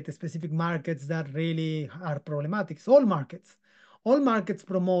market, specific markets that really are problematic. It's all markets. All markets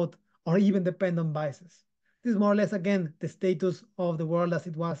promote or even depend on biases. This is more or less, again, the status of the world as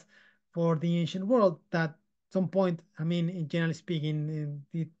it was for the ancient world, that some point, I mean, in generally speaking,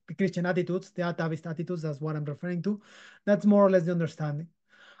 in the Christian attitudes, the atavist attitudes, that's what I'm referring to. That's more or less the understanding.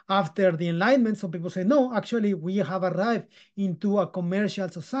 After the Enlightenment, some people say, no, actually, we have arrived into a commercial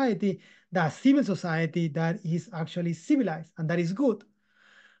society, the civil society that is actually civilized, and that is good.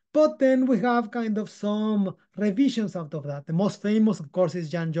 But then we have kind of some revisions out of that. The most famous, of course, is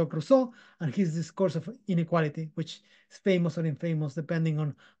Jean-Jacques Rousseau and his discourse of inequality, which is famous or infamous depending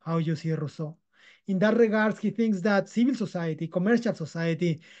on how you see Rousseau. In that regards, he thinks that civil society, commercial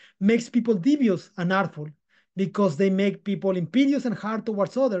society, makes people devious and artful because they make people imperious and hard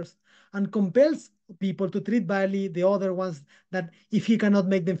towards others and compels people to treat badly the other ones, that if he cannot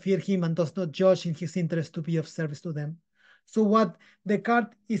make them fear him and does not judge in his interest to be of service to them. So what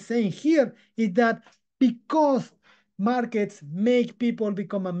Descartes is saying here is that because markets make people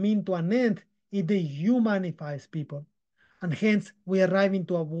become a mean to an end, it dehumanifies people. And hence we arrive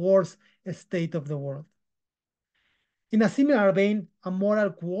into a worse state of the world. In a similar vein, a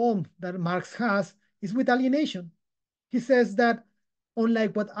moral qualm that Marx has is with alienation. He says that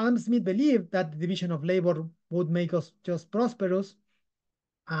unlike what Adam Smith believed, that the division of labor would make us just prosperous,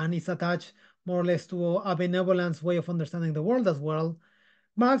 and is attached more or less to a benevolence way of understanding the world as well,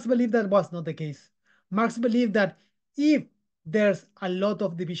 Marx believed that was not the case. Marx believed that if there's a lot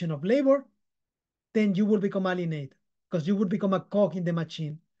of division of labor, then you will become alienated because you would become a cog in the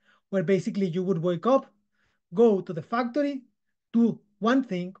machine, where basically you would wake up, go to the factory, do one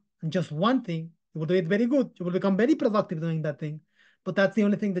thing and just one thing. You will do it very good. You will become very productive doing that thing, but that's the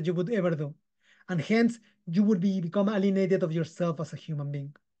only thing that you would ever do. And hence, you would become alienated of yourself as a human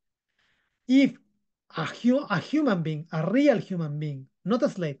being. If a human being, a real human being, not a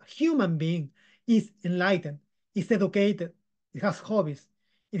slave, a human being is enlightened, is educated, it has hobbies,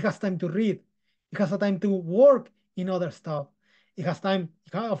 it has time to read, it has a time to work in other stuff. It has time,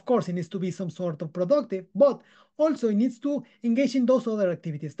 of course, it needs to be some sort of productive, but also it needs to engage in those other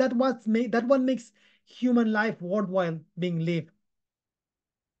activities. That what makes human life worthwhile being lived.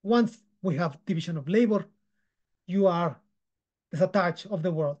 Once we have division of labor, you are detached of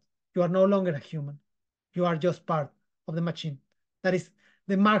the world. You are no longer a human. You are just part of the machine. That is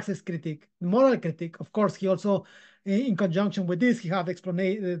the Marxist critique, the moral critique. Of course, he also, in conjunction with this, he have the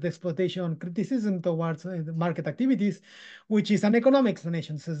exploitation criticism towards the market activities, which is an economic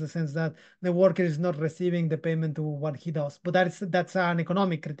explanation, in the sense that the worker is not receiving the payment to what he does. But that's an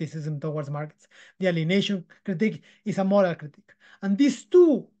economic criticism towards markets. The alienation critique is a moral critique. And these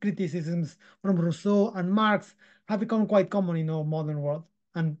two criticisms from Rousseau and Marx have become quite common in our modern world,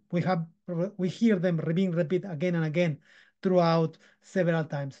 and we hear them being repeated again and again throughout several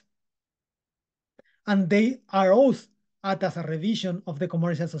times. And they arose as a revision of the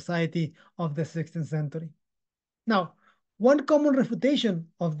commercial society of the 16th century. Now, one common refutation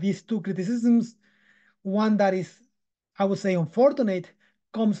of these two criticisms, one that is, I would say, unfortunate,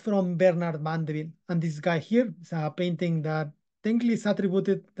 comes from Bernard Mandeville. And this guy here is a painting that technically is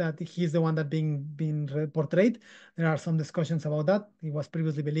attributed that he's the one that being portrayed. There are some discussions about that. It was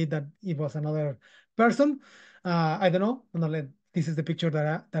previously believed that it was another person. I don't know. This is the picture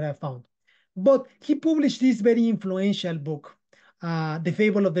that I found. But he published this very influential book, The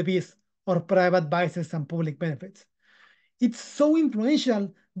Fable of the Beast, or Private Vices and Public Benefits. It's so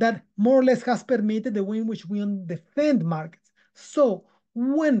influential that more or less has permeated the way in which we defend markets. So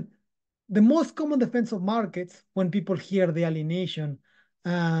when the most common defense of markets, when people hear the alienation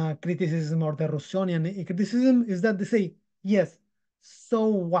criticism or the Rousseauian criticism, is that they say, yes, so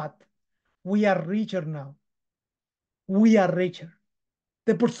what? We are richer now. We are richer.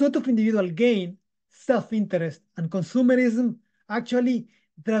 The pursuit of individual gain, self-interest, and consumerism actually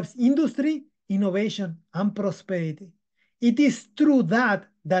drives industry, innovation, and prosperity. It is through that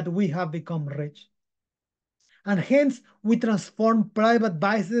we have become rich. And hence, we transform private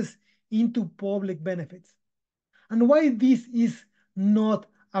vices into public benefits. And why this is not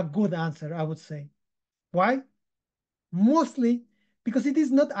a good answer, I would say. Why? Mostly because it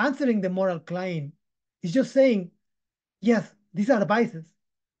is not answering the moral claim. It's just saying, yes, these are vices.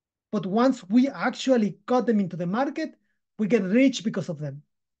 But once we actually cut them into the market, we get rich because of them.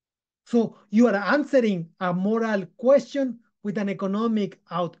 So you are answering a moral question with an economic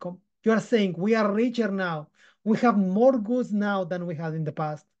outcome. You are saying we are richer now. We have more goods now than we had in the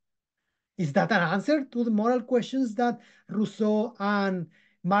past. Is that an answer to the moral questions that Rousseau and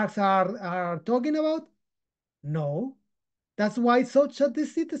Marx are talking about? No. That's why it's so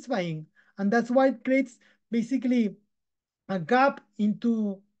dissatisfying. And that's why it creates basically a gap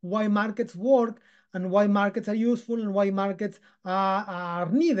into why markets work and why markets are useful and why markets are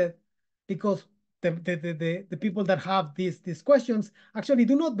needed, because the people that have these questions actually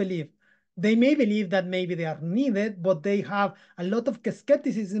do not believe. They may believe that maybe they are needed, but they have a lot of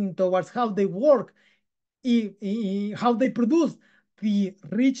skepticism towards how they work, how they produce the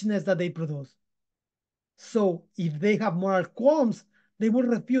richness that they produce. So if they have moral qualms, they will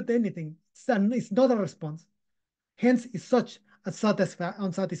refute anything. It's not a response. Hence, it's such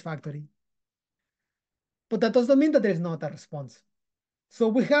unsatisfactory. But that doesn't mean that there is not a response. So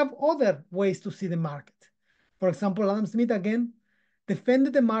we have other ways to see the market. For example, Adam Smith again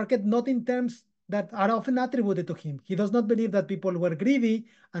defended the market not in terms that are often attributed to him. He does not believe that people were greedy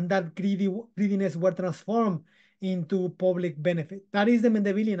and that greediness were transformed into public benefit. That is the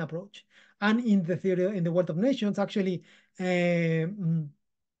Mendelian approach. And in the theory, in the World of Nations, actually, Adam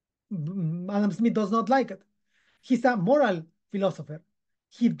Smith does not like it. He's a moral philosopher.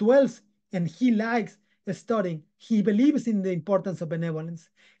 He dwells and he likes studying. He believes in the importance of benevolence.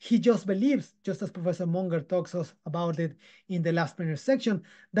 He just believes, just as Professor Munger talks us about it in the last plenary section,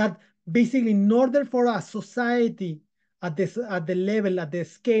 that basically in order for a society at the level, at the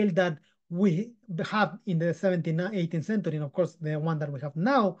scale that we have in the 17th, 18th century, and of course the one that we have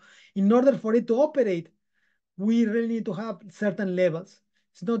now, in order for it to operate, we really need to have certain levels.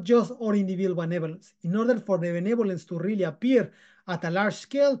 It's not just all individual benevolence. In order for the benevolence to really appear at a large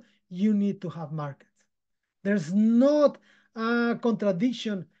scale, you need to have markets. There's not a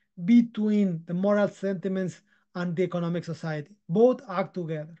contradiction between the moral sentiments and the economic society. Both act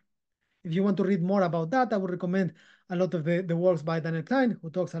together. If you want to read more about that, I would recommend a lot of the works by Daniel Klein, who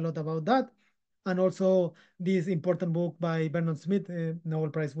talks a lot about that, and also this important book by Vernon Smith,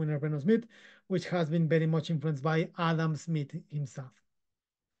 Nobel Prize winner Vernon Smith, which has been very much influenced by Adam Smith himself.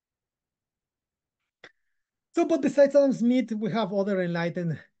 So, but besides Adam Smith, we have other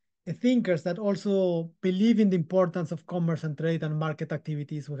enlightened thinkers that also believe in the importance of commerce and trade and market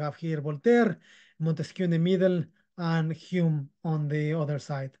activities. We have here Voltaire, Montesquieu in the middle, and Hume on the other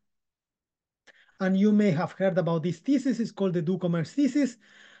side. And you may have heard about this thesis. It's called the do commerce thesis.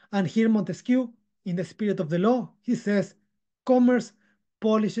 And here Montesquieu, in the spirit of the law, he says, commerce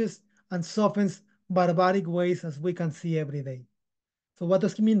polishes and softens barbaric ways as we can see every day. So what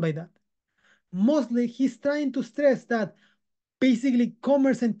does he mean by that? Mostly, he's trying to stress that basically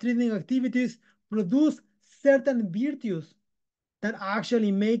commerce and trading activities produce certain virtues that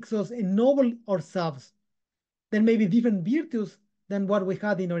actually makes us ennoble ourselves. There may be different virtues than what we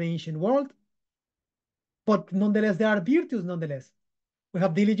had in our ancient world, but nonetheless, there are virtues nonetheless. We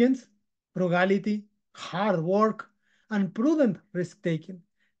have diligence, frugality, hard work, and prudent risk-taking.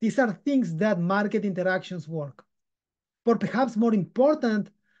 These are things that market interactions work. But perhaps more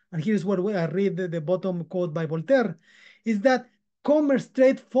important, and here's where I read the bottom quote by Voltaire, is that commerce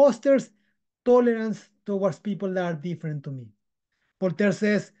trade fosters tolerance towards people that are different to me. Voltaire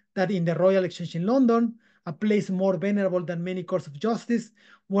says that in the Royal Exchange in London, a place more venerable than many courts of justice,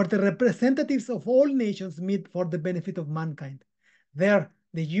 where the representatives of all nations meet for the benefit of mankind. There,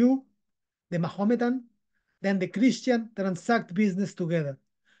 the Jew, the Mahometan, then the Christian transact business together,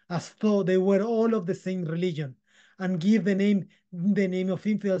 as though they were all of the same religion, and give the name of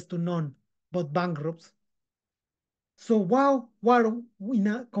infidels to none, but bankrupts. So while we're in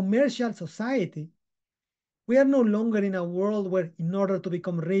a commercial society, we are no longer in a world where in order to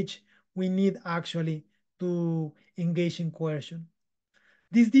become rich, we need actually to engage in coercion.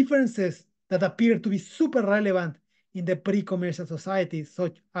 These differences that appear to be super relevant in the pre-commercial societies,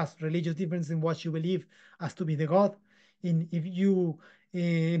 such as religious difference in what you believe as to be the God,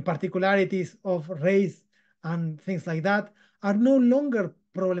 in particularities of race and things like that, are no longer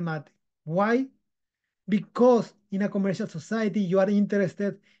problematic. Why? Because in a commercial society, you are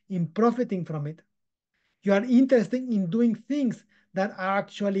interested in profiting from it. You are interested in doing things that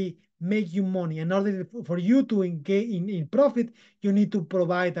actually make you money. In order for you to engage in profit, you need to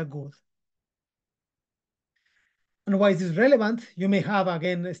provide a good. And why is this relevant? You may have,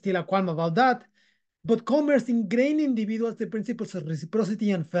 again, still a qualm about that, but commerce ingrained in individuals the principles of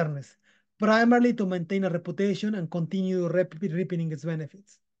reciprocity and fairness, primarily to maintain a reputation and continue reaping its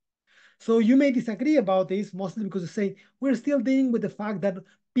benefits. So you may disagree about this, mostly because you say we're still dealing with the fact that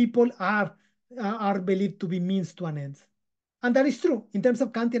people are believed to be means to an end. And that is true. In terms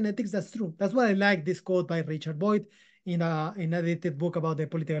of Kantian ethics, that's true. That's why I like this quote by Richard Boyd in an edited book about the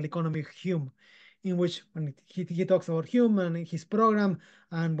political economy of Hume, in which when he talks about Hume and his program,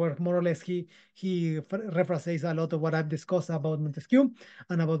 and where more or less he rephrases a lot of what I've discussed about Montesquieu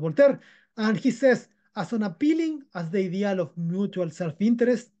and about Voltaire. And he says, as unappealing as the ideal of mutual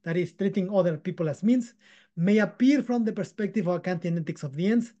self-interest, that is treating other people as means, may appear from the perspective of Kantian ethics of the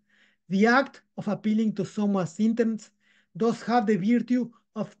ends, the act of appealing to someone's intents does have the virtue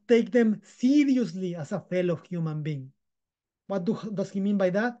of take them seriously as a fellow human being. What does he mean by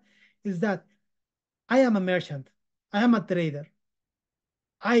that? Is that I am a merchant, I am a trader,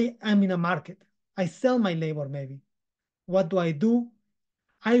 I am in a market, I sell my labor maybe. What do?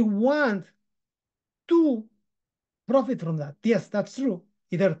 I want to profit from that. Yes, that's true.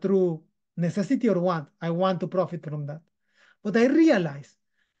 Either through necessity or want. I want to profit from that. But I realize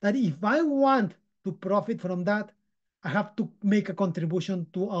that if I want to profit from that, I have to make a contribution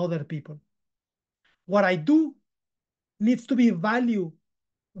to other people. What I do needs to be valued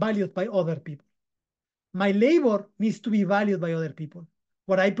by other people. My labor needs to be valued by other people.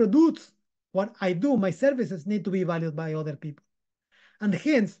 What I produce, what I do, my services need to be valued by other people. And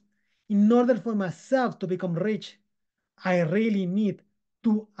hence, in order for myself to become rich, I really need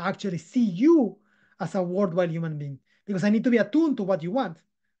to actually see you as a worthwhile human being because I need to be attuned to what you want.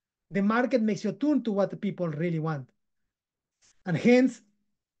 The market makes you attuned to what the people really want. And hence,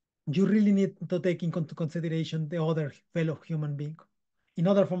 you really need to take into consideration the other fellow human being. In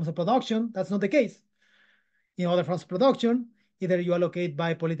other forms of production, that's not the case. In other forms of production, either you allocate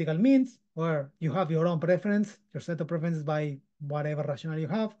by political means or you have your own preference, your set of preferences by whatever rationale you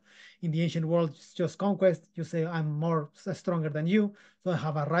have. In the ancient world, it's just conquest. You say, I'm more stronger than you, so I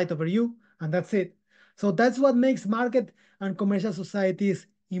have a right over you, and that's it. So that's what makes market and commercial societies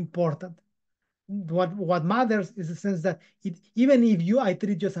important. What matters is the sense that even if I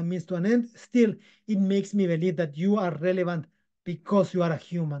treat you as a means to an end, still it makes me believe that you are relevant because you are a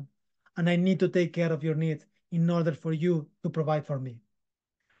human, and I need to take care of your needs in order for you to provide for me.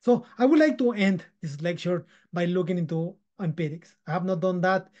 So I would like to end this lecture by looking into empirics. I have not done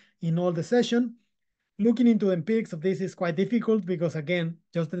that in all the session. Looking into the empirics of this is quite difficult because, again,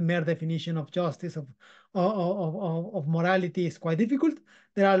 just the mere definition of justice, of morality is quite difficult.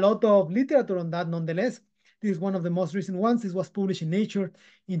 There are a lot of literature on that nonetheless. This is one of the most recent ones. This was published in Nature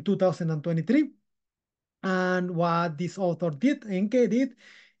in 2023. And what this author did, Enke did,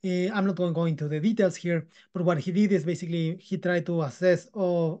 I'm not going to go into the details here, but what he did is basically he tried to assess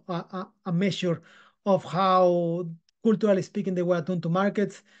a measure of how, culturally speaking, they were attuned to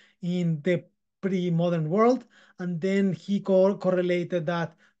markets in the pre-modern world, and then he correlated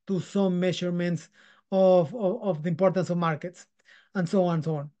that to some measurements of the importance of markets, and so on and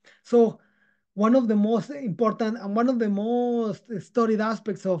so on. So one of the most important and one of the most studied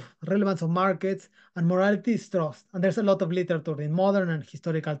aspects of relevance of markets and morality is trust. And there's a lot of literature in modern and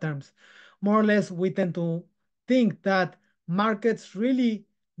historical terms. More or less, we tend to think that markets really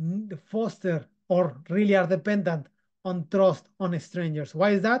foster or really are dependent on trust on strangers.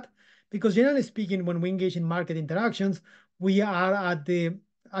 Why is that? Because generally speaking, when we engage in market interactions, we are at the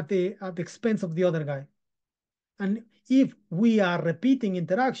expense of the other guy. And if we are repeating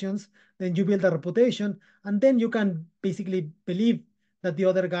interactions, then you build a reputation, and then you can basically believe that the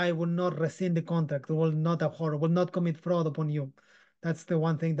other guy will not rescind the contract, will not abhor, will not commit fraud upon you. That's the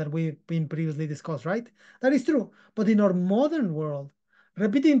one thing that we've been previously discussed, right? That is true. But in our modern world,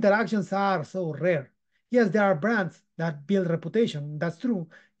 repeating interactions are so rare. Yes, there are brands that build reputation. That's true.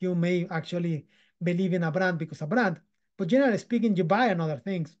 You may actually believe in a brand because a brand, but generally speaking, you buy another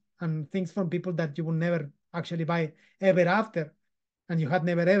things and things from people that you will never actually buy ever after, and you had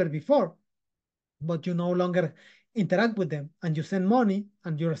never ever before, but you no longer interact with them, and you send money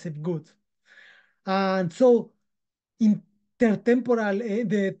and you receive goods. And so intertemporal,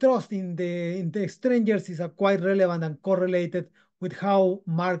 the trust in the strangers is quite relevant and correlated with how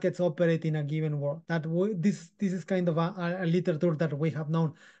markets operate in a given world. This is kind of a literature that we have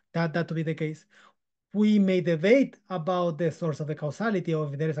known that to be the case. We may debate about the source of the causality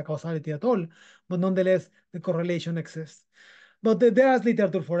or if there is a causality at all, but nonetheless, the correlation exists. But there is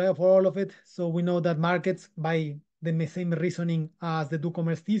literature for all of it. So we know that markets, by the same reasoning as the do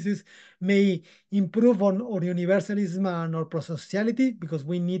commerce thesis, may improve on our universalism and our prosociality because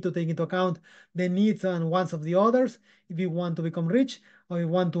we need to take into account the needs and wants of the others if we want to become rich or we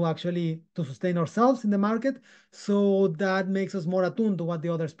want to actually to sustain ourselves in the market. So that makes us more attuned to what the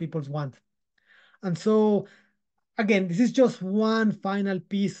other peoples want. And so, again, this is just one final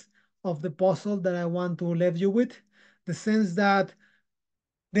piece of the puzzle that I want to leave you with, the sense that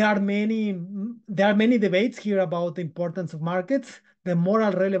there are many debates here about the importance of markets, the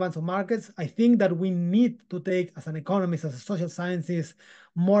moral relevance of markets. I think that we need to take, as an economist, as a social scientist,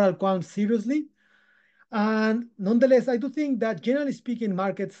 moral qualms seriously. And nonetheless, I do think that generally speaking,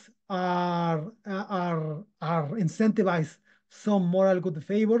 markets are incentivized some moral good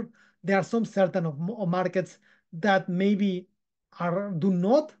favor. There are some certain of markets that maybe do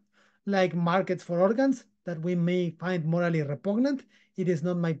not like markets for organs, that we may find morally repugnant. It is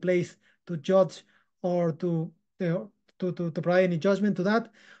not my place to judge or to provide any judgment to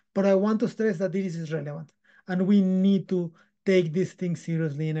that. But I want to stress that this is relevant and we need to take these things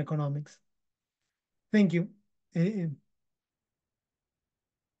seriously in economics. Thank you.